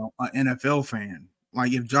an NFL fan.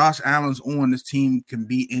 Like, if Josh Allen's on, this team can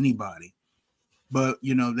beat anybody. But,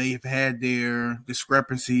 you know, they've had their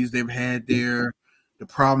discrepancies. They've had the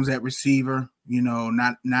problems at receiver, you know,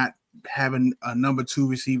 not having a number 2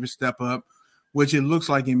 receiver step up, which it looks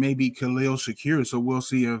like it may be Khalil Shakir. So we'll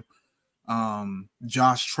see if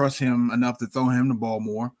Josh trusts him enough to throw him the ball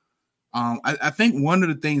more. I think one of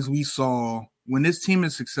the things we saw when this team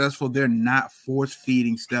is successful, they're not force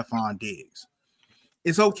feeding Stephon Diggs.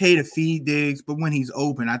 It's okay to feed Diggs, but when he's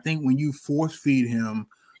open, I think when you force feed him,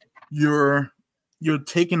 you're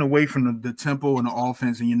taking away from the tempo and the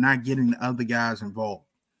offense, and you're not getting the other guys involved.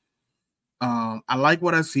 I like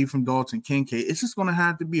what I see from Dalton Kincaid. It's just going to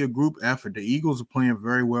have to be a group effort. The Eagles are playing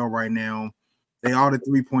very well right now. They are the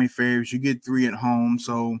 3-point favorites. You get 3 at home,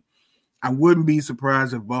 so I wouldn't be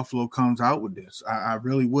surprised if Buffalo comes out with this. I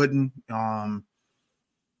really wouldn't. I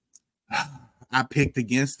picked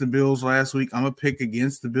against the Bills last week. I'm going to pick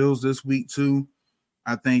against the Bills this week too.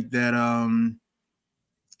 I think that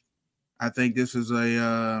this is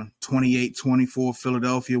a 28-24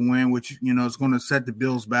 Philadelphia win, which, you know, is going to set the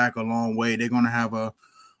Bills back a long way. They're going to have a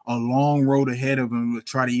long road ahead of them to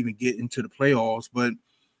try to even get into the playoffs. But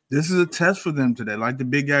this is a test for them today. Like the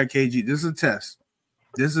big guy KG, this is a test.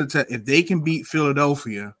 If they can beat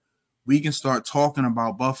Philadelphia, we can start talking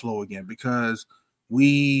about Buffalo again, because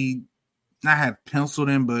we not have penciled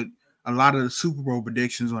in, but a lot of the Super Bowl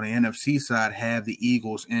predictions on the NFC side have the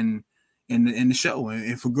Eagles in the show,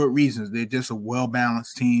 and for good reasons. They're just a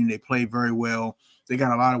well-balanced team. They play very well. They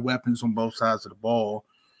got a lot of weapons on both sides of the ball,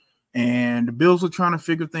 and the Bills are trying to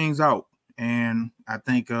figure things out. And I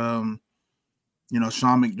think Sean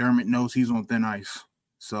McDermott knows he's on thin ice.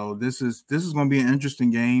 So this is going to be an interesting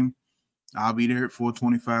game. I'll be there at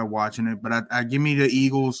 4:25 watching it, but I give me the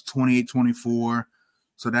Eagles 28-24.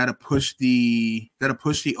 So that'll push the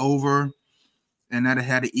over, and that'll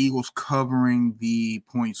have the Eagles covering the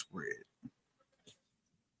point spread.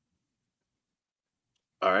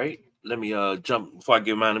 All right. Let me jump before I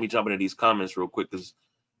give mine. Let me jump into these comments real quick because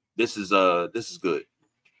this is good.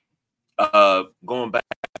 Going back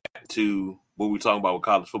to what we were talking about with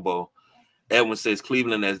college football, Edwin says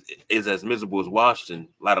Cleveland is as miserable as Washington.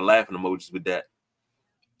 A lot of laughing emojis with that.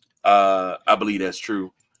 I believe that's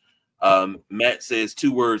true. Matt says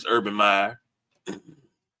 2 words, Urban Meyer.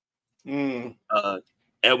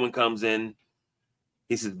 Edwin comes in.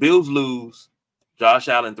 He says Bills lose. Josh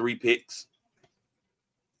Allen 3 picks.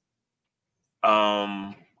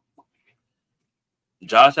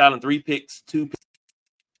 Josh Allen 3 picks, 2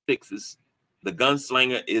 fixes. The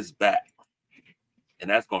gunslinger is back, and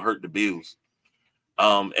that's gonna hurt the Bills.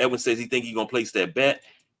 Edwin says he think he's gonna place that bet.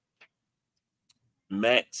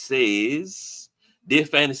 Matt says, "Dear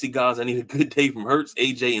fantasy gods, I need a good day from Hurts,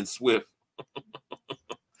 AJ, and Swift."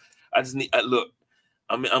 Look.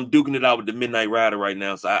 I'm duking it out with the Midnight Rider right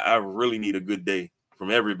now, so I really need a good day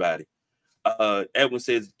from everybody. Edwin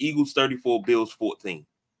says Eagles 34, Bills 14.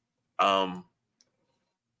 I'm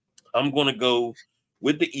going to go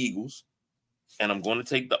with the Eagles, and I'm going to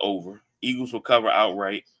take the over. Eagles will cover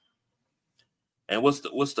outright. And what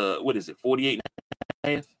is it?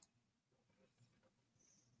 48.5?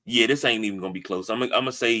 Yeah, this ain't even going to be close. I'm going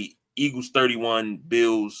to say Eagles 31,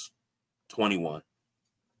 Bills 21.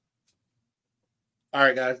 All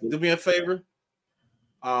right, guys, do me a favor.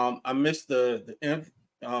 I missed the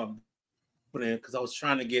put in because I was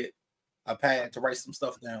trying to get a pad to write some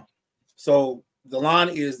stuff down. So the line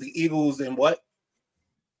is the Eagles and what?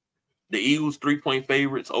 The Eagles 3-point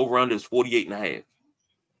favorites. Over under is 48.5.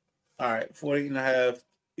 All right, 48.5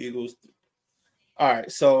 Eagles. All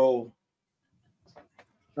right, so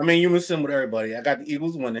I'm in unison with everybody. I got the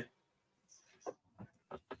Eagles winning.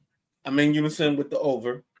 I'm in unison with the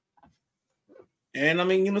over. And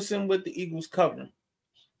I'm in unison with the Eagles covering.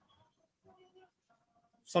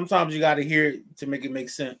 Sometimes you got to hear it to make it make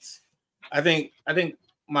sense. I think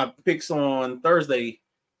my picks on Thursday,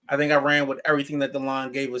 I think I ran with everything that the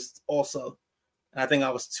line gave us also. And I think I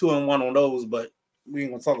was 2-1 on those, but we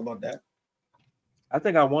ain't going to talk about that. I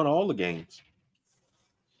think I won all the games.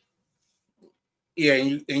 Yeah,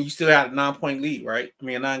 and you still had a 9-point lead, right? I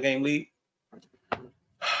mean, a 9-game lead.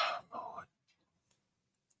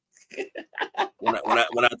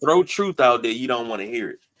 When I throw truth out there, you don't want to hear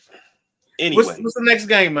it. Anyway, what's the next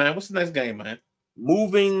game, man? What's the next game, man?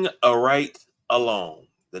 Moving right along.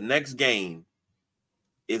 The next game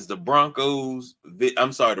is the Browns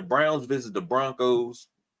visit the Broncos.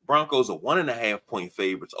 Broncos are 1.5-point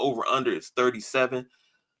favorites. Over under is 37.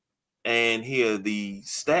 And here are the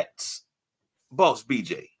stats. Boss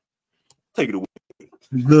BJ, take it away.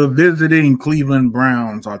 The visiting Cleveland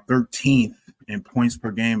Browns are 13th in points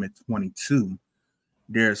per game at 22.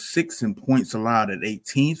 They're 6th in points allowed at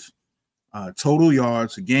 18th. Total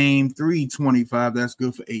yards a game, 325. That's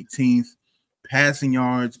good for 18th. Passing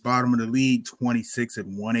yards, bottom of the league, 26 at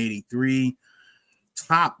 183.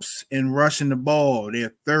 Tops in rushing the ball,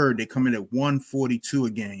 they're 3rd. They come in at 142 a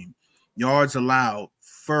game. Yards allowed,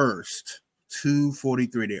 1st,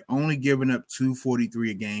 243. They're only giving up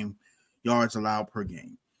 243 a game. Yards allowed per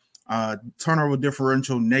game. Turnover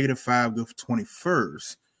differential, -5, good for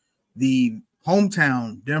 21st. The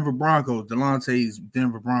hometown Denver Broncos, Delonte's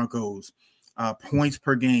Denver Broncos, points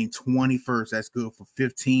per game, 21st. That's good for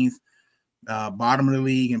 15th. Bottom of the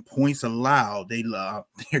league in points allowed.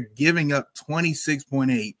 They're giving up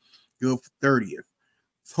 26.8, good for 30th.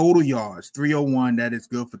 Total yards, 301. That is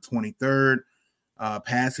good for 23rd.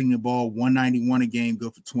 Passing the ball, 191 a game,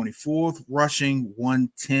 good for 24th. Rushing,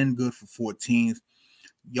 110, good for 14th.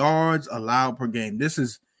 Yards allowed per game. This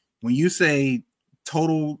is when you say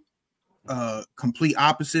total complete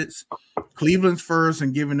opposites. Cleveland's first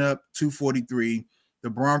and giving up 243. The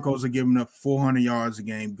Broncos are giving up 400 yards a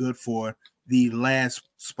game, good for the last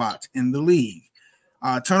spot in the league.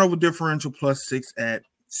 Turnover differential +6 at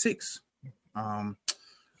 6.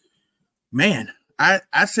 Man,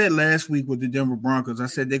 I said last week with the Denver Broncos, I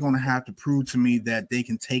said they're going to have to prove to me that they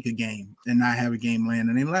can take a game and not have a game land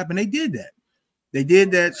in their lap, and they did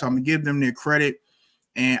that. So I'm going to give them their credit.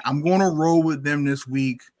 and I'm going to roll with them this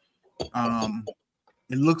week.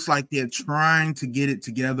 It looks like they're trying to get it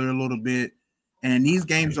together a little bit. And these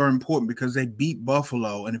games are important because they beat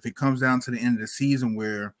Buffalo. And if it comes down to the end of the season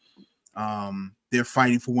where they're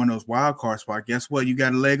fighting for one of those wild card spots, guess what? You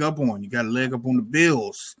got a leg up on. You got a leg up on the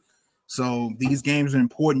Bills. So these games are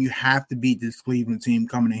important. You have to beat this Cleveland team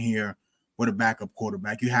coming in here with a backup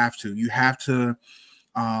quarterback. You have to. You have to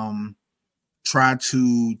try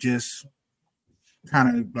to just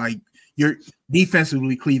kind of like your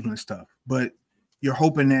defensively Cleveland stuff. But you're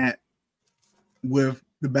hoping that with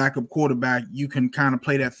the backup quarterback, you can kind of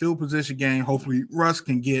play that field position game. Hopefully Russ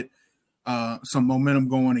can get some momentum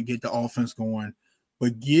going and get the offense going.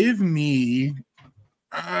 But give me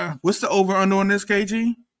what's the over-under on this,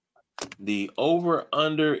 KG? The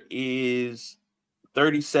over-under is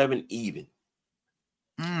 37 even.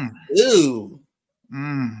 Ooh.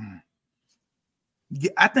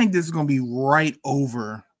 Yeah, I think this is going to be right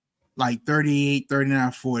over like 38,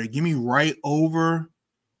 39, 40. Give me right over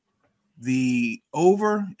the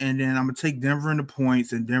over, and then I'm going to take Denver in the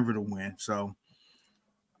points and Denver to win. So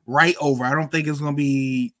right over. I don't think it's going to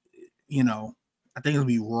be, I think it'll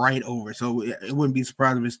be right over. So it wouldn't be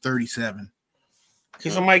surprised if it's 37.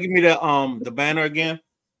 Can somebody give me the banner again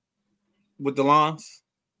with the lawns?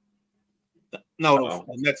 No,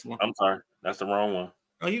 the next one. I'm sorry. That's the wrong one.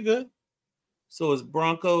 Are you good? So it's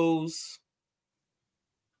Broncos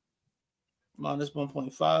minus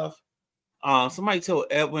 1.5. Somebody tell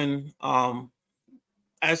Edwin,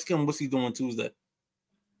 ask him what's he doing Tuesday.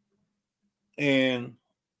 And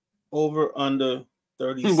over under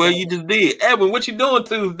 30. Well, you just did. Edwin, what you doing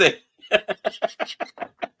Tuesday?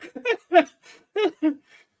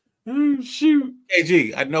 Oh, shoot.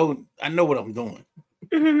 KG, I know what I'm doing.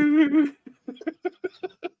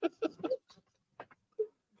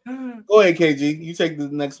 Go ahead, KG. You take the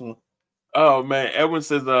next one. Oh man, Edwin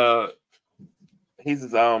says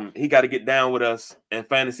he got to get down with us in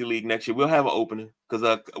fantasy league next year. We'll have an opening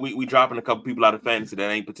because we dropping a couple people out of fantasy that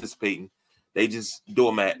ain't participating. They just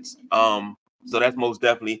doormats. So that's most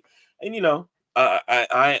definitely. And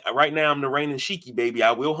I right now I'm the reigning Sheiky baby.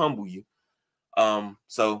 I will humble you.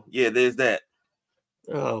 So yeah, there's that.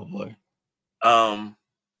 Oh boy.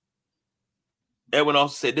 Edwin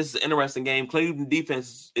also said this is an interesting game. Cleveland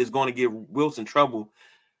defense is going to give Wilson trouble.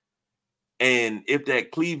 And if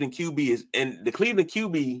that Cleveland QB is, and the Cleveland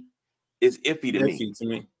QB is iffy to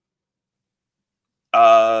me.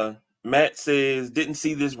 Matt says, didn't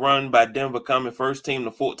see this run by Denver coming, first team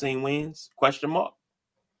to 14 wins? Question mark.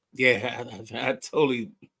 Yeah, I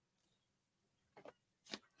totally.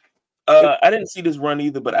 I didn't see this run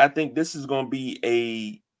either, but I think this is going to be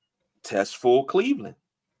a test for Cleveland.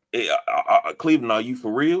 Cleveland, are you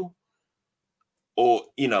for real? Or,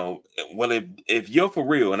 well, if you're for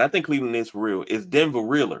real, and I think Cleveland is for real, is Denver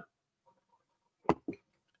realer?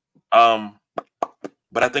 But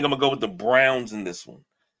I think I'm going to go with the Browns in this one.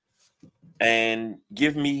 And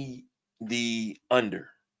give me the under.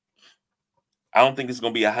 I don't think this is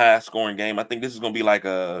going to be a high-scoring game. I think this is going to be like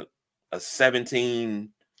a 17-14,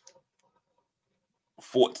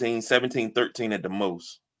 17-13 at the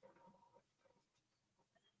most.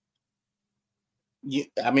 Yeah,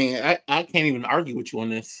 I mean, I can't even argue with you on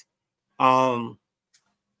this. I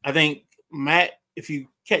think Matt, if you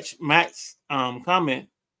catch Matt's comment,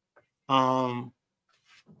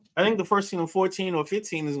 I think the first team of 14 or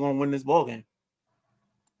 15 is going to win this ball game.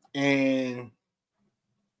 And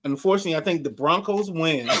unfortunately, I think the Broncos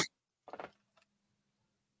win.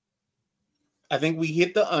 I think we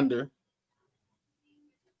hit the under.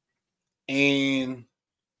 And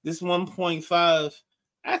this 1.5,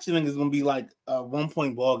 I actually think it's going to be like a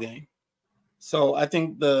 1-point ball game. So I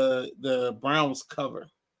think the Browns cover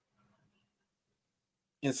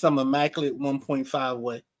in some immaculate 1.5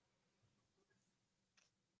 way.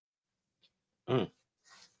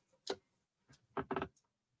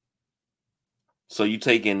 So you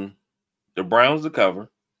taking the Browns to cover.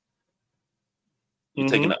 You're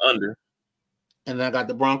taking the under. And I got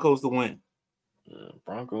the Broncos to win.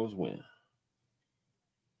 Broncos win.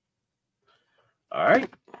 All right.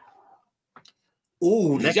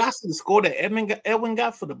 Ooh, did y'all see the score that Edwin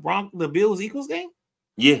got for the Bills Eagles game?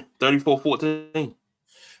 Yeah, 34-14.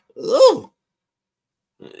 Ooh.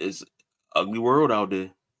 It's ugly world out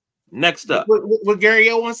there. Next up. What Gary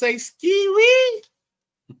Owen say? Ski-wee?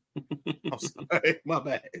 I'm sorry, my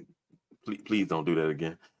bad. Please don't do that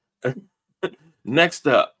again. Next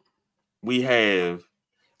up, we have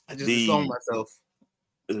I just disowned myself.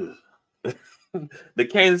 The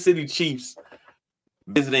Kansas City Chiefs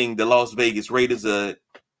visiting the Las Vegas Raiders, a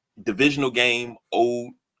divisional game,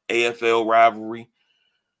 old AFL rivalry.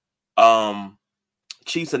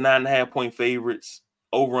 Chiefs are 9.5-point favorites.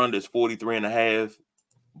 Over under is 43.5.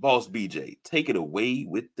 Boss BJ, take it away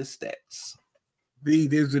with the stats. The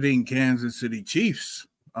visiting Kansas City Chiefs.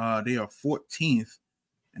 They are 14th,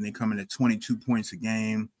 and they come in at 22 points a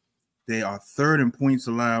game. They are third in points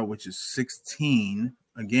allowed, which is 16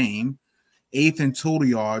 a game. Eighth in total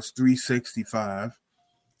yards, 365.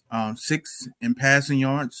 Sixth in passing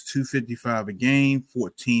yards, 255 a game.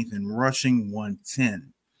 14th in rushing,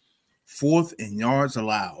 110. Fourth in yards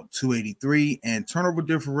allowed, 283. And turnover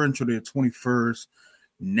differential, they're 21st,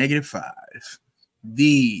 -5.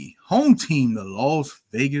 The home team, the Las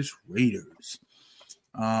Vegas Raiders.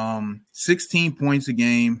 16 points a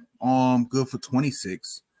game, good for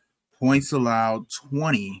 26. Points allowed,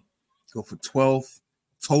 20, go for 12th.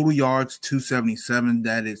 Total yards, 277,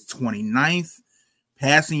 that is 29th.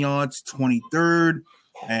 Passing yards, 23rd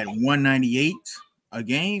at 198 a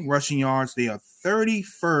game. Rushing yards, they are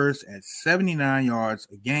 31st at 79 yards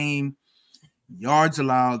a game. Yards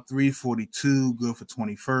allowed, 342, good for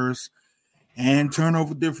 21st. And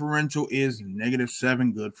turnover differential is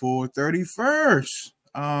 -7, good for 31st.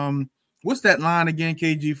 What's that line again,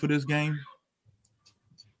 KG, for this game?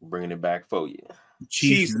 Bringing it back for you.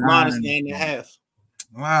 Chiefs -9.5.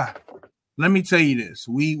 Wow. Let me tell you this.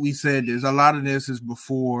 We said this. A lot of this is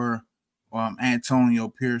before Antonio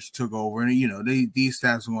Pierce took over. And, you know, these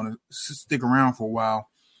stats are going to stick around for a while.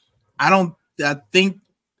 I think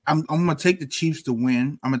I'm going to take the Chiefs to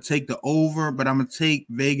win. I'm going to take the over, but I'm going to take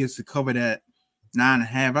Vegas to cover that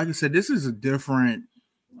 9.5. Like I said, this is a different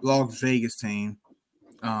Las Vegas team.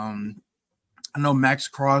 I know Max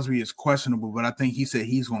Crosby is questionable, but I think he said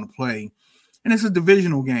he's going to play. And it's a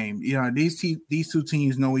divisional game. You know, these two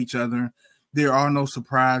teams know each other. There are no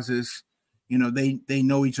surprises. You know, they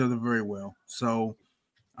know each other very well. So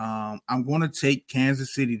I'm going to take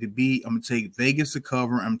Kansas City to beat. I'm going to take Vegas to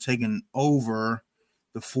cover. I'm taking over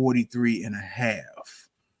the 43.5.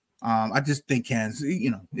 I just think Kansas,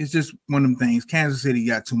 you know, it's just one of them things. Kansas City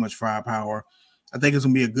got too much firepower. I think it's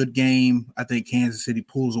going to be a good game. I think Kansas City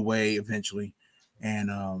pulls away eventually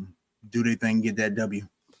and do their thing, get that W.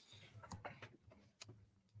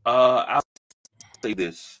 I'll say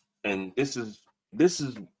this, and this is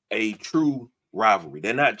a true rivalry.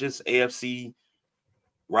 They're not just AFC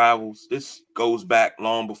rivals. This goes back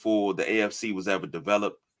long before the AFC was ever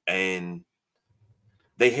developed, and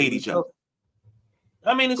they hate each other.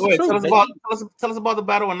 I mean, it's true. Tell us about the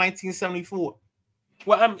battle in 1974.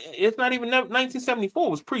 Well, it's not even 1974. It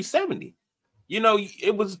was pre-70. You know,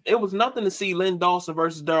 it was nothing to see Len Dawson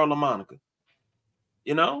versus Darryl LaMonica.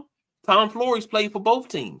 You know, Tom Flores played for both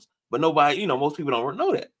teams, but nobody, you know, most people don't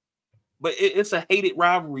know that. But it's a hated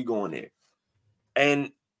rivalry going there.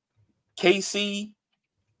 And KC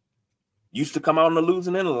used to come out on the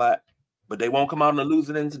losing end a lot, but they won't come out on the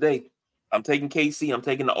losing end today. I'm taking KC. I'm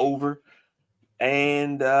taking the over,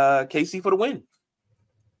 and KC for the win.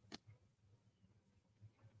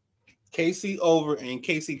 KC over and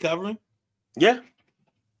KC covering? Yeah.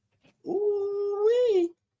 Ooh-wee.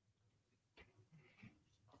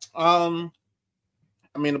 I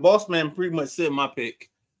mean, the boss man pretty much said my pick.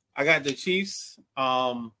 I got the Chiefs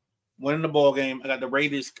winning the ball game. I got the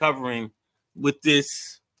Raiders covering with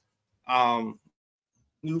this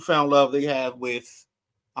newfound love they have with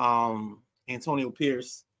Antonio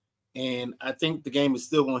Pierce. And I think the game is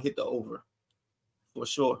still going to hit the over for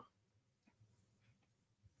sure.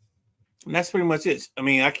 And that's pretty much it. I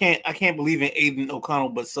mean, I can't believe in Aiden O'Connell,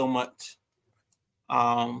 but so much.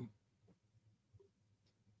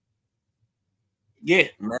 Yeah.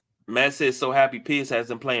 Matt says so happy Pierce has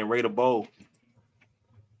been playing Raider Bowl.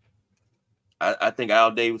 I think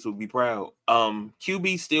Al Davis would be proud.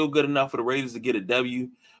 QB still good enough for the Raiders to get a W,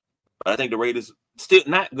 but I think the Raiders still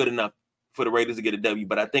not good enough for the Raiders to get a W,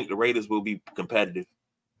 but I think the Raiders will be competitive.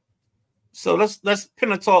 So let's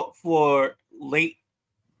pin a talk for late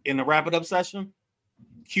in the wrap it up session.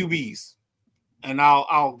 QBs, and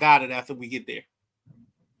I'll guide it after we get there.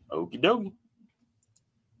 Okie dokie.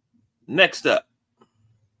 Next up,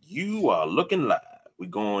 you are looking live. We're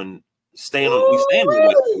going stand on the West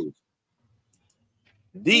Coast.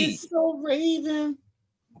 The so Raven.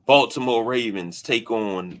 Baltimore Ravens take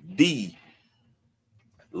on the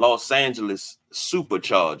Los Angeles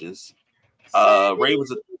Superchargers.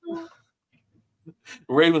 Ravens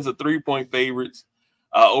are 3-point favorites.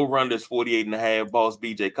 Over under is 48.5. Boss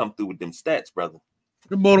BJ, come through with them stats, brother.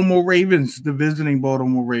 The Baltimore Ravens, the visiting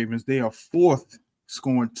Baltimore Ravens, they are fourth,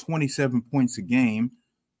 scoring 27 points a game.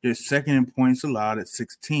 They're second in points allowed at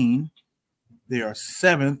 16. They are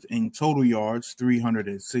seventh in total yards,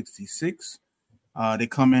 366. They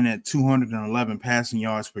come in at 211 passing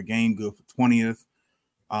yards per game, good for 20th.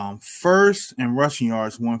 First in rushing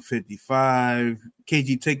yards, 155.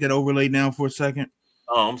 KG, take that overlay down for a second.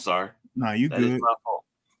 Oh, I'm sorry. No, you That good. is my fault.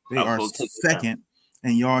 They are second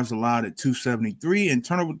in yards allowed at 273 and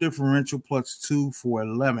turnover differential +2 for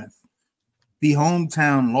 11th. The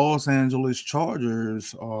hometown Los Angeles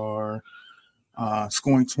Chargers are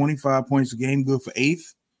scoring 25 points a game, good for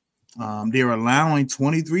 8th. They're allowing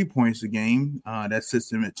 23 points a game. That sits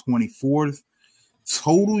them at 24th.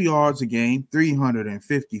 Total yards a game,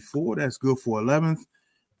 354. That's good for 11th.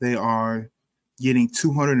 They are getting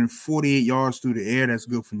 248 yards through the air. That's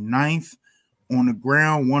good for 9th. On the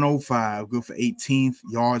ground, 105, good for 18th.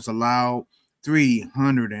 Yards allowed,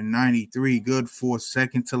 393, good for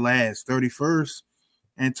second to last, 31st.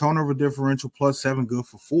 And turnover differential +7, good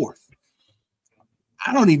for 4th.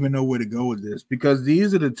 I don't even know where to go with this because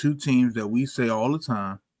these are the two teams that we say all the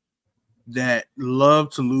time that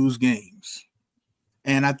love to lose games.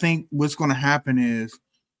 And I think what's going to happen is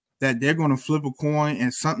that they're going to flip a coin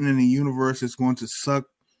and something in the universe is going to suck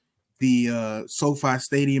the SoFi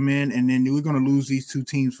Stadium in, and then we're going to lose these two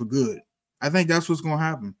teams for good. I think that's what's going to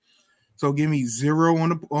happen. So give me 0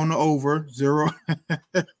 on the over, 0.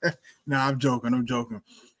 No, I'm joking.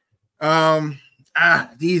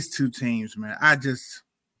 These two teams, man.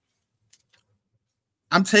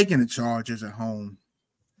 I'm taking the Chargers at home.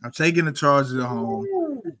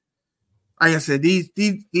 Like I said, these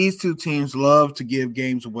two teams love to give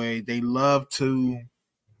games away. They love to,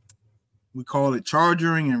 we call it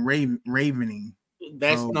chargering and ravening.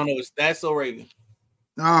 That's so Raven.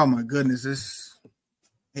 Oh my goodness,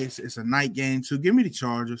 it's a night game too. Give me the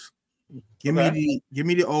Chargers. Give me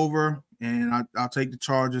the over, and I'll take the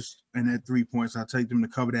Chargers and at 3 points. I'll take them to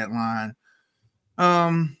cover that line.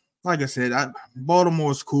 Like I said,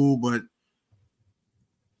 Baltimore's cool, but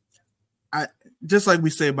just like we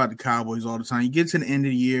say about the Cowboys all the time, you get to the end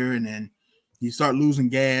of the year and then you start losing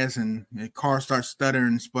gas and the car starts stuttering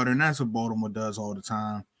and sputtering. That's what Baltimore does all the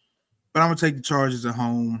time. But I'm going to take the Chargers at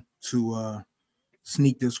home to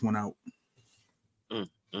sneak this one out.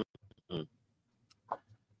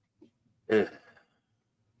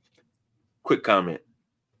 Quick comment.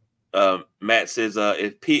 Matt says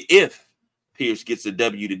if Pierce gets a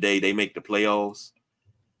W today, they make the playoffs.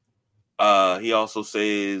 He also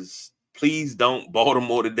says, please don't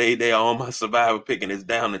Baltimore today. They are on my survivor pick, and it's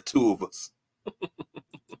down to 2 of us.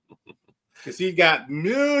 Because he got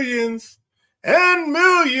millions and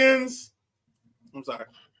millions. I'm sorry.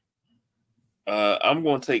 I'm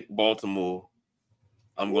going to take Baltimore.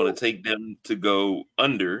 I'm going to take them to go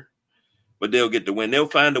under, but they'll get the win. They'll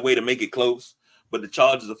find a way to make it close, but the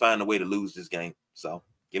Chargers will find a way to lose this game. So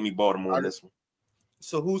give me Baltimore in this one.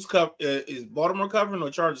 So who's is Baltimore covering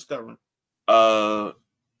or Chargers covering?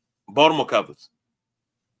 Baltimore covers.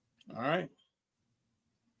 All right.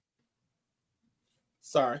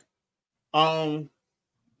 Sorry. I'm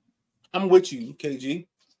with you, KG.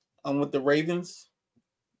 I'm with the Ravens.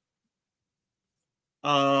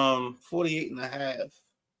 48.5.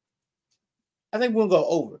 I think we'll go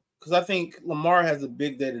over because I think Lamar has a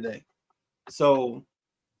big day today. So,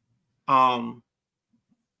 and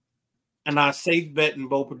our safe bet in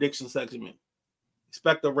bowl prediction segment.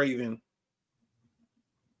 Expect a Raven.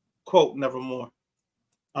 Quote, nevermore.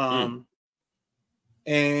 And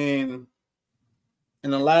in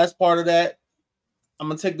the last part of that, I'm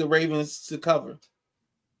going to take the Ravens to cover.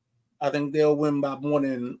 I think they'll win by more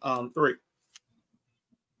than 3.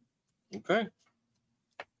 Okay.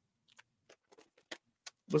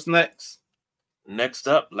 What's next? Next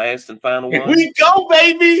up, last and final Here one. we go,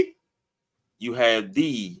 baby. You have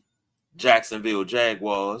the Jacksonville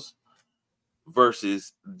Jaguars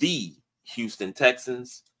versus the Houston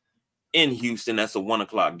Texans. In Houston, that's a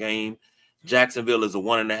 1:00 game. Jacksonville is a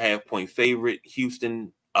 1.5 point favorite.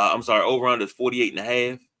 Houston, over under is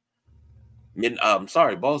 48.5. I'm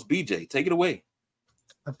sorry, boss BJ, take it away.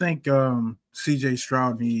 I think CJ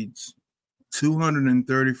Stroud needs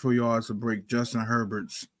 234 yards to break Justin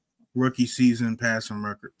Herbert's rookie season passing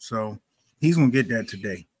record. So he's going to get that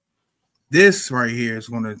today. This right here is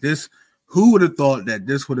going to – who would have thought that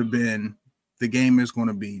this would have been the game is going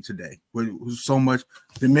to be today? With so much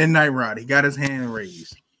 – the midnight ride. He got his hand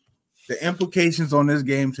raised. The implications on this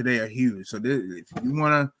game today are huge. So if you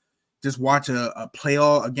want to just watch a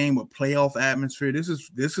game with playoff atmosphere, this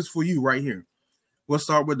is for you right here. We'll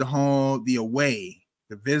start with the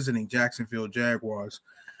visiting Jacksonville Jaguars.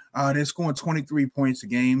 They're scoring 23 points a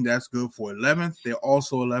game. That's good for 11th. They're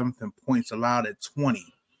also 11th in points allowed at 20.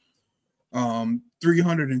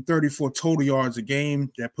 334 total yards a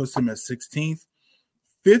game. That puts them at 16th.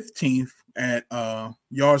 15th at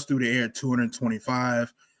yards through the air,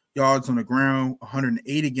 225. Yards on the ground,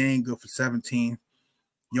 180 a game, good for 17th.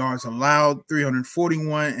 Yards allowed,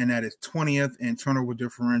 341, and that is 20th in turnover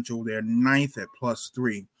differential. They're 9th at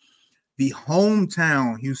 +3. The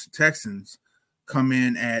hometown Houston Texans come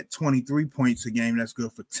in at 23 points a game. That's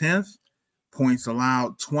good for 10th. Points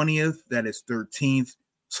allowed, 20th. That is 13th.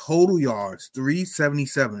 Total yards,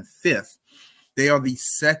 377, 5th. They are the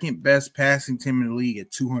second best passing team in the league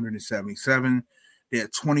at 277. They're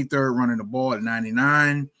 23rd running the ball at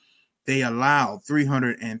 99. They allow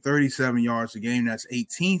 337 yards a game. That's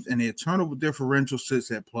 18th. And their turnover differential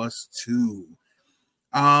sits at +2.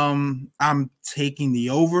 I'm taking the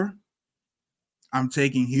over. I'm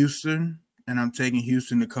taking Houston, and I'm taking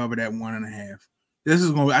Houston to cover that 1.5.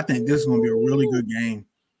 I think this is going to be a really good game.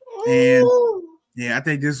 And yeah, I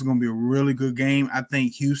think this is going to be a really good game. I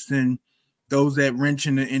think Houston, those that wrench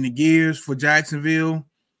in the gears for Jacksonville,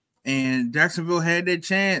 and Jacksonville had their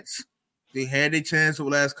chance. They had their chance over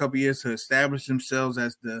the last couple of years to establish themselves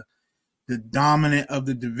as the dominant of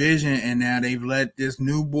the division, and now they've let this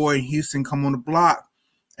new boy in Houston come on the block,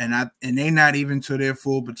 and they're not even to their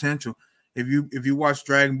full potential. If you watch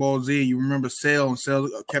Dragon Ball Z, you remember Cell, and Cell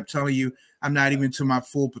kept telling you, "I'm not even to my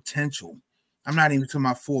full potential. I'm not even to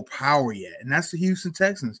my full power yet." And that's the Houston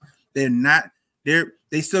Texans. They're not.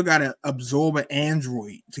 They still got to absorb an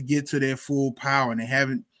android to get to their full power, and they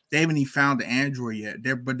haven't even found the android yet.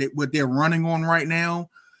 What they're running on right now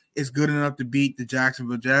is good enough to beat the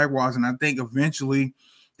Jacksonville Jaguars, and I think eventually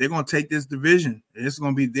they're going to take this division. It's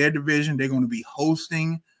going to be their division. They're going to be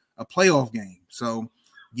hosting a playoff game. So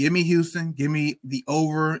give me Houston, give me the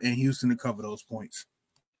over, and Houston to cover those points.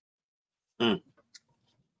 I'm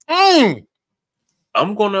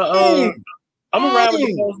gonna I'm gonna ride with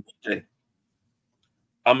the boys.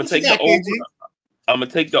 I'm gonna take the over. I'm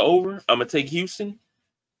gonna take the over. I'm gonna take Houston,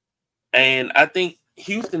 and I think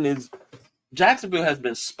Jacksonville has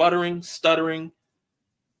been stuttering,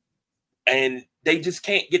 and they just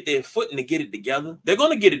can't get their footing to get it together. They're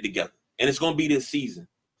gonna get it together, and it's gonna be this season.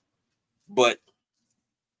 But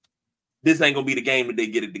this ain't gonna be the game that they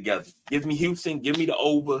get it together. Give me Houston. Give me the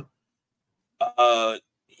over.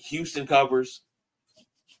 Houston covers.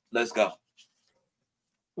 Let's go.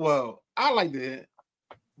 Well, I like to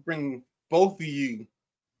bring both of you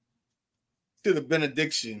to the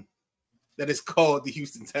benediction that is called the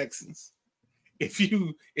Houston Texans. If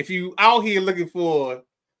you out here looking for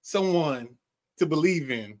someone to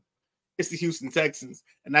believe in, it's the Houston Texans.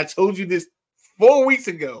 And I told you this 4 weeks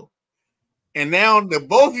ago. And now the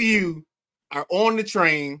both of you are on the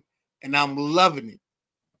train, and I'm loving it.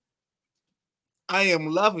 I am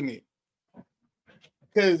loving it.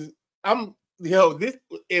 Because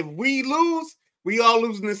if we lose, we all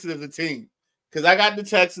losing this as a team. Because I got the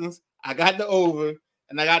Texans, I got the over,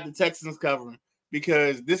 and I got the Texans covering.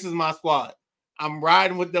 Because this is my squad. I'm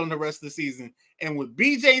riding with them the rest of the season. And what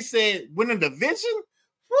BJ said, winning the division,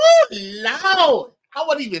 woo, Lord, I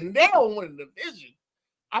wasn't even there on winning the division.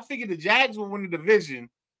 I figured the Jags would win the division,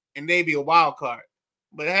 and they'd be a wild card.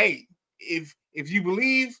 But hey, if you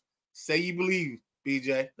believe, say you believe,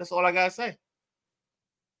 BJ. That's all I gotta say.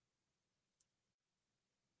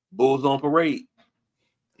 Bulls on parade.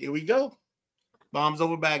 Here we go. Bombs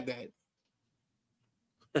over Baghdad.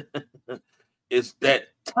 It's that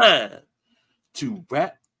time to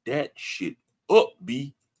wrap that shit up,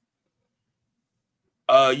 B.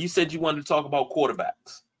 You said you wanted to talk about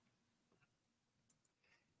quarterbacks.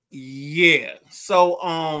 Yeah. So,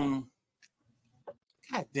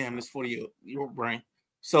 God damn, this for your brain.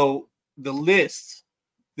 So the list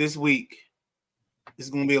this week is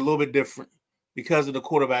going to be a little bit different because of the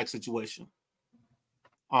quarterback situation.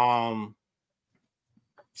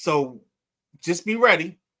 So just be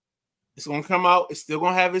ready. It's going to come out. It's still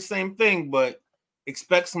going to have the same thing, but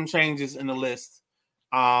expect some changes in the list.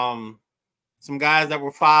 Some guys that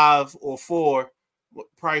were 5 or 4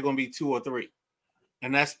 probably going to be 2 or 3.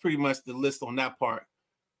 And that's pretty much the list on that part.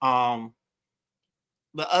 The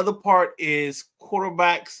other part is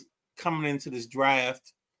quarterbacks coming into this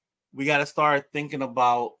draft. We got to start thinking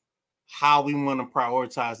about how we want to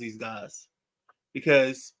prioritize these guys.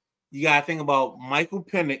 Because you got to think about Michael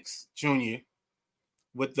Penix Jr.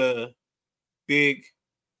 with the big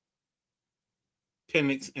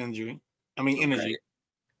Penix energy.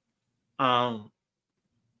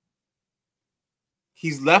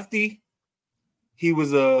 He's lefty. He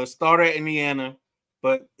was a starter at Indiana,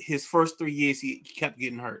 but his first 3 years, he kept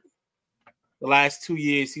getting hurt. The last 2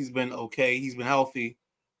 years, he's been okay. He's been healthy,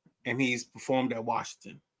 and he's performed at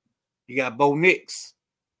Washington. You got Bo Nix,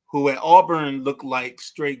 who at Auburn looked like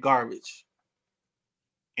straight garbage.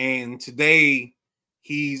 And today,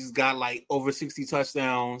 he's got like over 60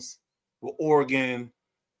 touchdowns with Oregon.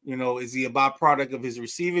 You know, is he a byproduct of his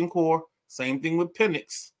receiving core? Same thing with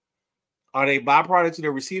Penix. Are they byproducts of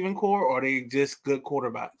the receiving core, or are they just good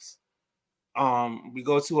quarterbacks? We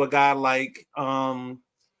go to a guy like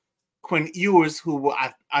Quinn Ewers, who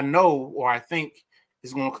I know or I think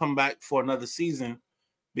is going to come back for another season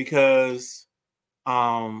because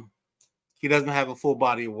he doesn't have a full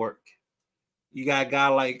body of work. You got a guy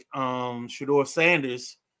like Shedeur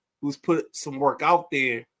Sanders, who's put some work out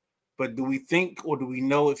there, but do we think or do we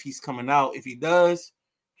know if he's coming out? If he does,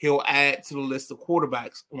 he'll add to the list of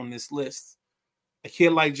quarterbacks on this list. A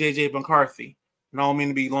kid like J.J. McCarthy, and I don't mean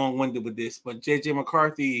to be long-winded with this, but J.J.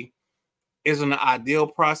 McCarthy isn't an ideal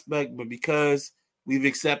prospect, but because we've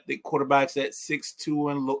accepted quarterbacks at 6'2"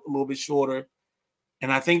 and a little bit shorter,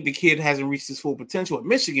 and I think the kid hasn't reached his full potential at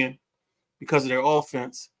Michigan because of their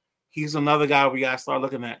offense, he's another guy we got to start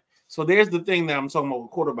looking at. So there's the thing that I'm talking about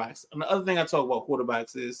with quarterbacks. And the other thing I talk about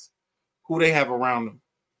quarterbacks is who they have around them.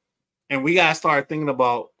 And we got to start thinking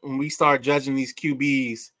about when we start judging these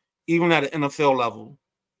QBs, even at an NFL level,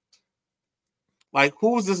 like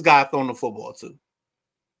who's this guy throwing the football to?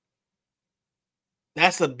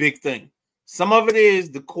 That's a big thing. Some of it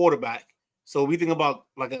is the quarterback. So we think about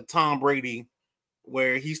like a Tom Brady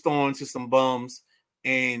where he's throwing to some bums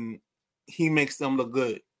and he makes them look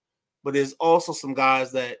good. But there's also some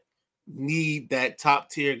guys that need that top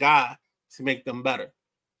tier guy to make them better.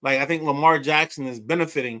 Like I think Lamar Jackson is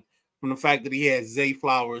benefiting from the fact that he has Zay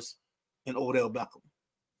Flowers and Odell Beckham.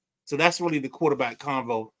 So that's really the quarterback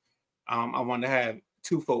convo I want to have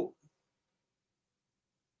twofold.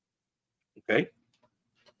 Okay.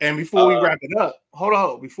 And before we wrap it up, hold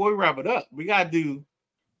on. Before we wrap it up, we got to do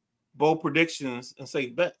bold predictions and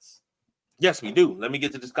safe bets. Yes, we do. Let me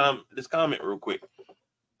get to this comment real quick.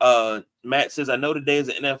 Matt says, I know today is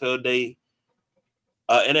an NFL day.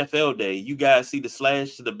 NFL day. You guys see the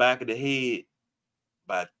slash to the back of the head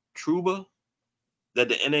by Trouba that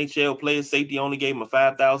the NHL player safety only gave him a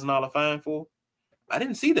 $5,000 fine for? I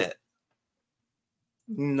didn't see that.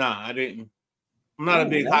 Nah, I didn't. I'm not a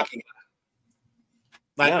big hockey guy.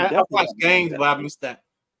 Like I watch games, but I missed that.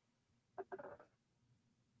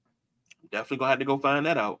 Definitely gonna have to go find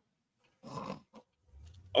that out.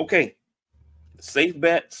 Okay. Safe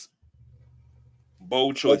bets.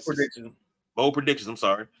 Bold choices. Bold predictions. I'm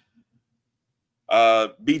sorry.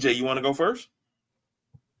 BJ, you want to go first?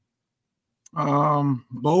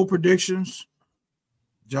 Bold predictions.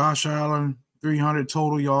 Josh Allen, 300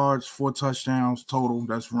 total yards, 4 touchdowns total.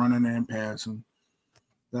 That's running and passing.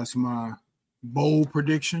 That's my bold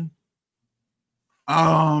prediction.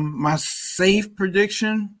 My safe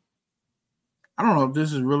prediction. I don't know if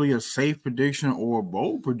this is really a safe prediction or a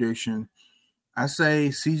bold prediction. I say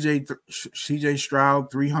CJ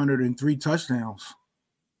Stroud, 303 touchdowns.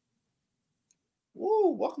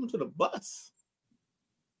 Woo, welcome to the bus.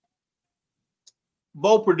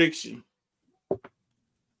 Bold prediction.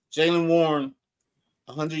 Jaylen Warren,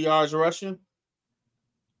 100 yards rushing,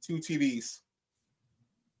 2 TDs.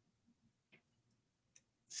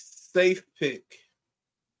 Safe pick.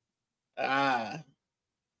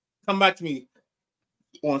 Come back to me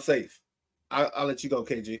on safe. I'll let you go,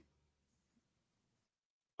 KG.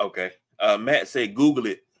 Okay. Matt said, Google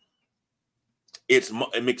it. It's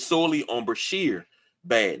McSorley on Brashear.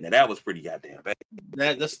 Bad. Now, that was pretty goddamn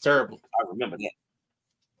bad. That's terrible. I remember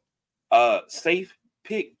that. Safe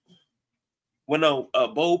pick. Well, no,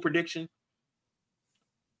 bold prediction.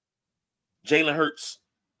 Jalen Hurts,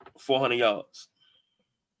 400 yards.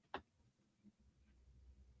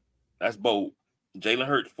 That's bold. Jalen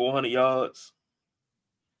Hurts, 400 yards.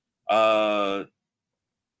 4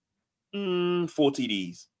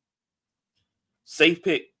 TDs. Safe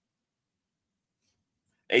pick.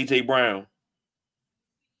 AJ Brown.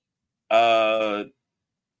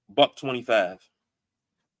 $125.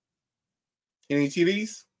 Any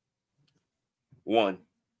TDs? 1.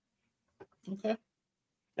 Okay.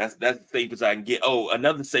 That's as safe as I can get. Oh,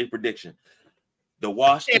 another safe prediction. The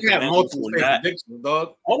Washington Commanders will not.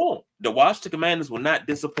 Dog. Hold on. The Washington Commanders will not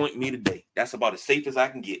disappoint me today. That's about as safe as I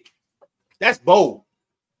can get. That's bold.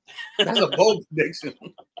 That's a bold prediction.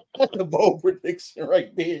 That's a bold prediction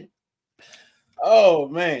right there. Oh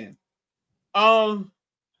man.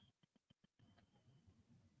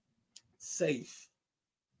 Safe.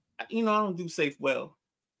 You know, I don't do safe well.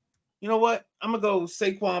 You know what? I'm gonna go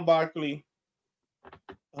Saquon Barkley,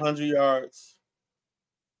 100 yards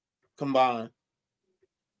combined,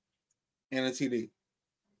 and a TD.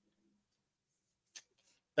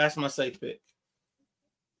 That's my safe pick.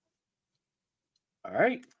 All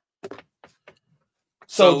right.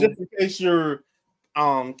 So just in case you're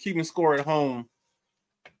keeping score at home,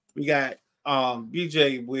 we got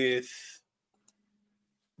BJ with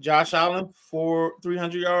Josh Allen for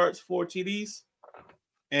 300 yards, 4 TDs.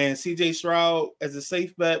 And CJ Stroud as a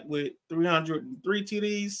safe bet with 303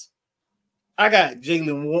 TDs. I got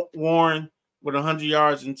Jaylen Warren with 100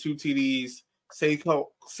 yards and 2 TDs.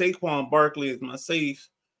 Saquon Barkley is my safe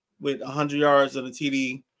with 100 yards and a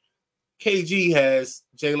TD. KG has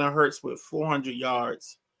Jalen Hurts with 400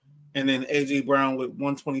 yards. And then AJ Brown with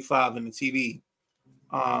 125 and a TD.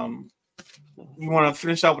 You want to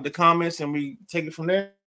finish out with the comments and we take it from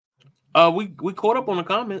there? We caught up on the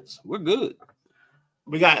comments. We're good.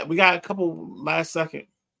 We got a couple last second.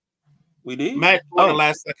 We did? Matt, the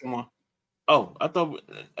last second one. Oh, I thought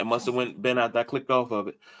it must have been out. I clicked off of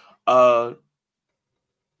it.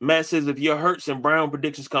 Matt says, if your Hurts and Brown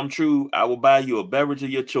predictions come true, I will buy you a beverage of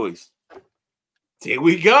your choice. There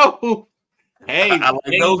we go. Hey, I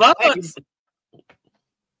like those odds.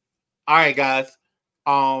 All right, guys.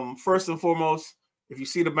 First and foremost, if you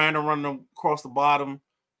see the banner running across the bottom,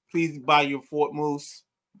 please buy your Fort Mose,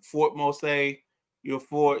 your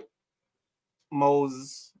Fort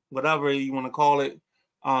Moses, whatever you want to call it.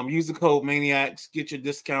 Use the code Maniacs, get your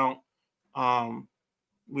discount.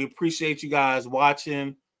 We appreciate you guys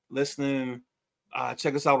watching, listening.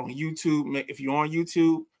 Check us out on YouTube. If you're on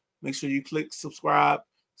YouTube, make sure you click subscribe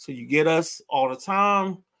so you get us all the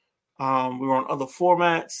time. We're on other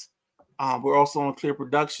formats. We're also on Clear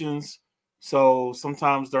Productions. So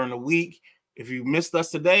sometimes during the week, if you missed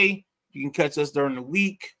us today, you can catch us during the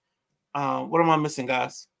week. What am I missing,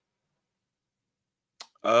 guys?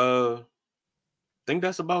 I think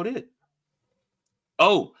that's about it.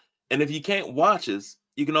 Oh, and if you can't watch us,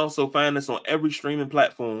 you can also find us on every streaming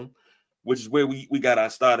platform, which is where we got our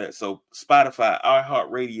start at. So Spotify,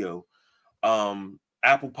 iHeartRadio,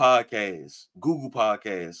 Apple Podcasts, Google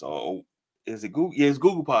Podcasts, or is it Google? Yeah, it's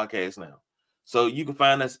Google Podcasts now. So you can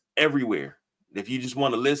find us everywhere. If you just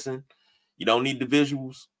want to listen, you don't need the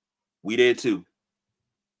visuals. We there too.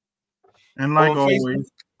 And like always,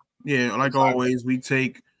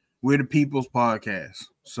 we're the People's Podcast.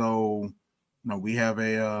 So, we have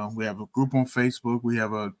a group on Facebook. We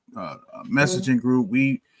have a messaging group.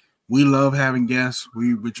 We love having guests.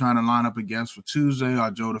 We're trying to line up a guest for Tuesday, our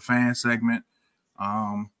Joe the Fan segment.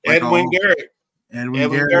 Edwin Garrett,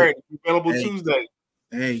 available Tuesday.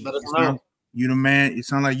 Hey, let us know. You the man. It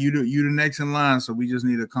sounds like you the next in line. So we just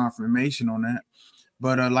need a confirmation on that.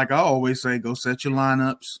 But like I always say, go set your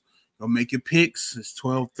lineups. Go make your picks. It's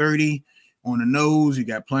 12:30 on the nose. You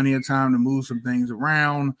got plenty of time to move some things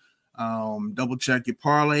around. Double check your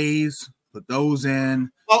parlays. Put those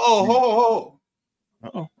in.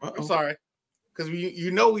 I'm sorry, because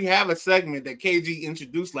we have a segment that KG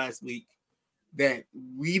introduced last week that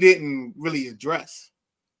we didn't really address.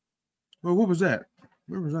 Well, what was that?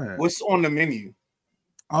 Where was that? What's on the menu?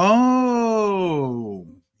 Oh,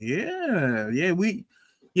 yeah.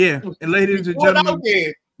 And ladies and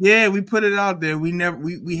gentlemen, yeah, we put it out there.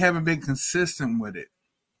 We haven't been consistent with it.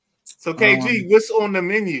 So KG, what's on the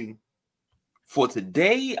menu? For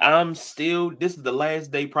today, this is the last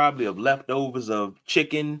day probably of leftovers of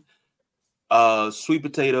chicken, sweet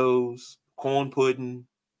potatoes, corn pudding,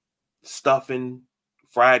 stuffing,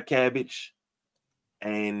 fried cabbage,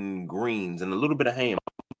 and greens, and a little bit of ham.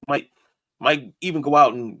 Might even go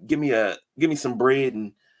out and give me some bread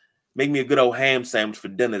and make me a good old ham sandwich for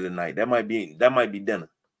dinner tonight. That might be dinner.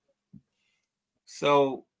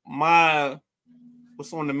 So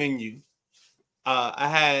what's on the menu? I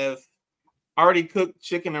have already cooked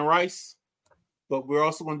chicken and rice, but we're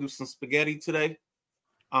also going to do some spaghetti today.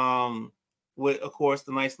 With of course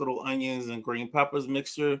the nice little onions and green peppers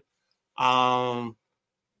mixture. I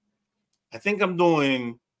think I'm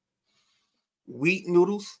doing wheat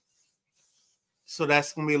noodles. So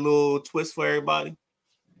that's going to be a little twist for everybody.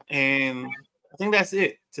 And I think that's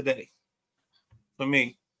it today for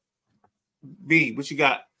me. B, what you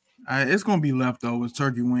got? It's going to be leftovers,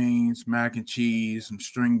 turkey wings, mac and cheese, some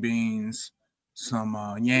string beans, some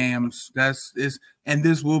yams. And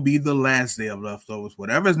this will be the last day of leftovers.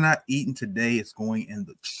 Whatever's not eaten today is going in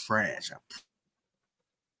the trash.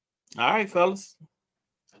 All right, fellas.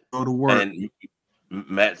 Go to work. And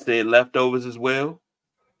Matt said leftovers as well.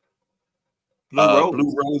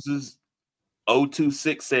 Blue Roses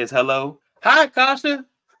 026 says hello. Hi, Kasha.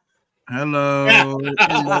 Hello.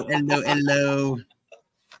 Hello.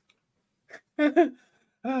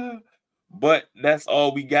 But that's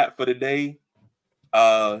all we got for today.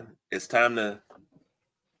 It's time to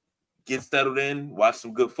get settled in, watch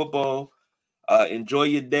some good football. Enjoy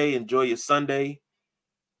your day, enjoy your Sunday.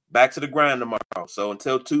 Back to the grind tomorrow. So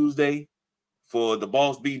until Tuesday, for the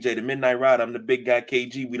Boss BJ, the Midnight Ride, I'm the big guy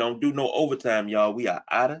KG. We don't do no overtime, y'all. We are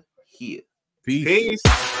out of here. Peace. Peace.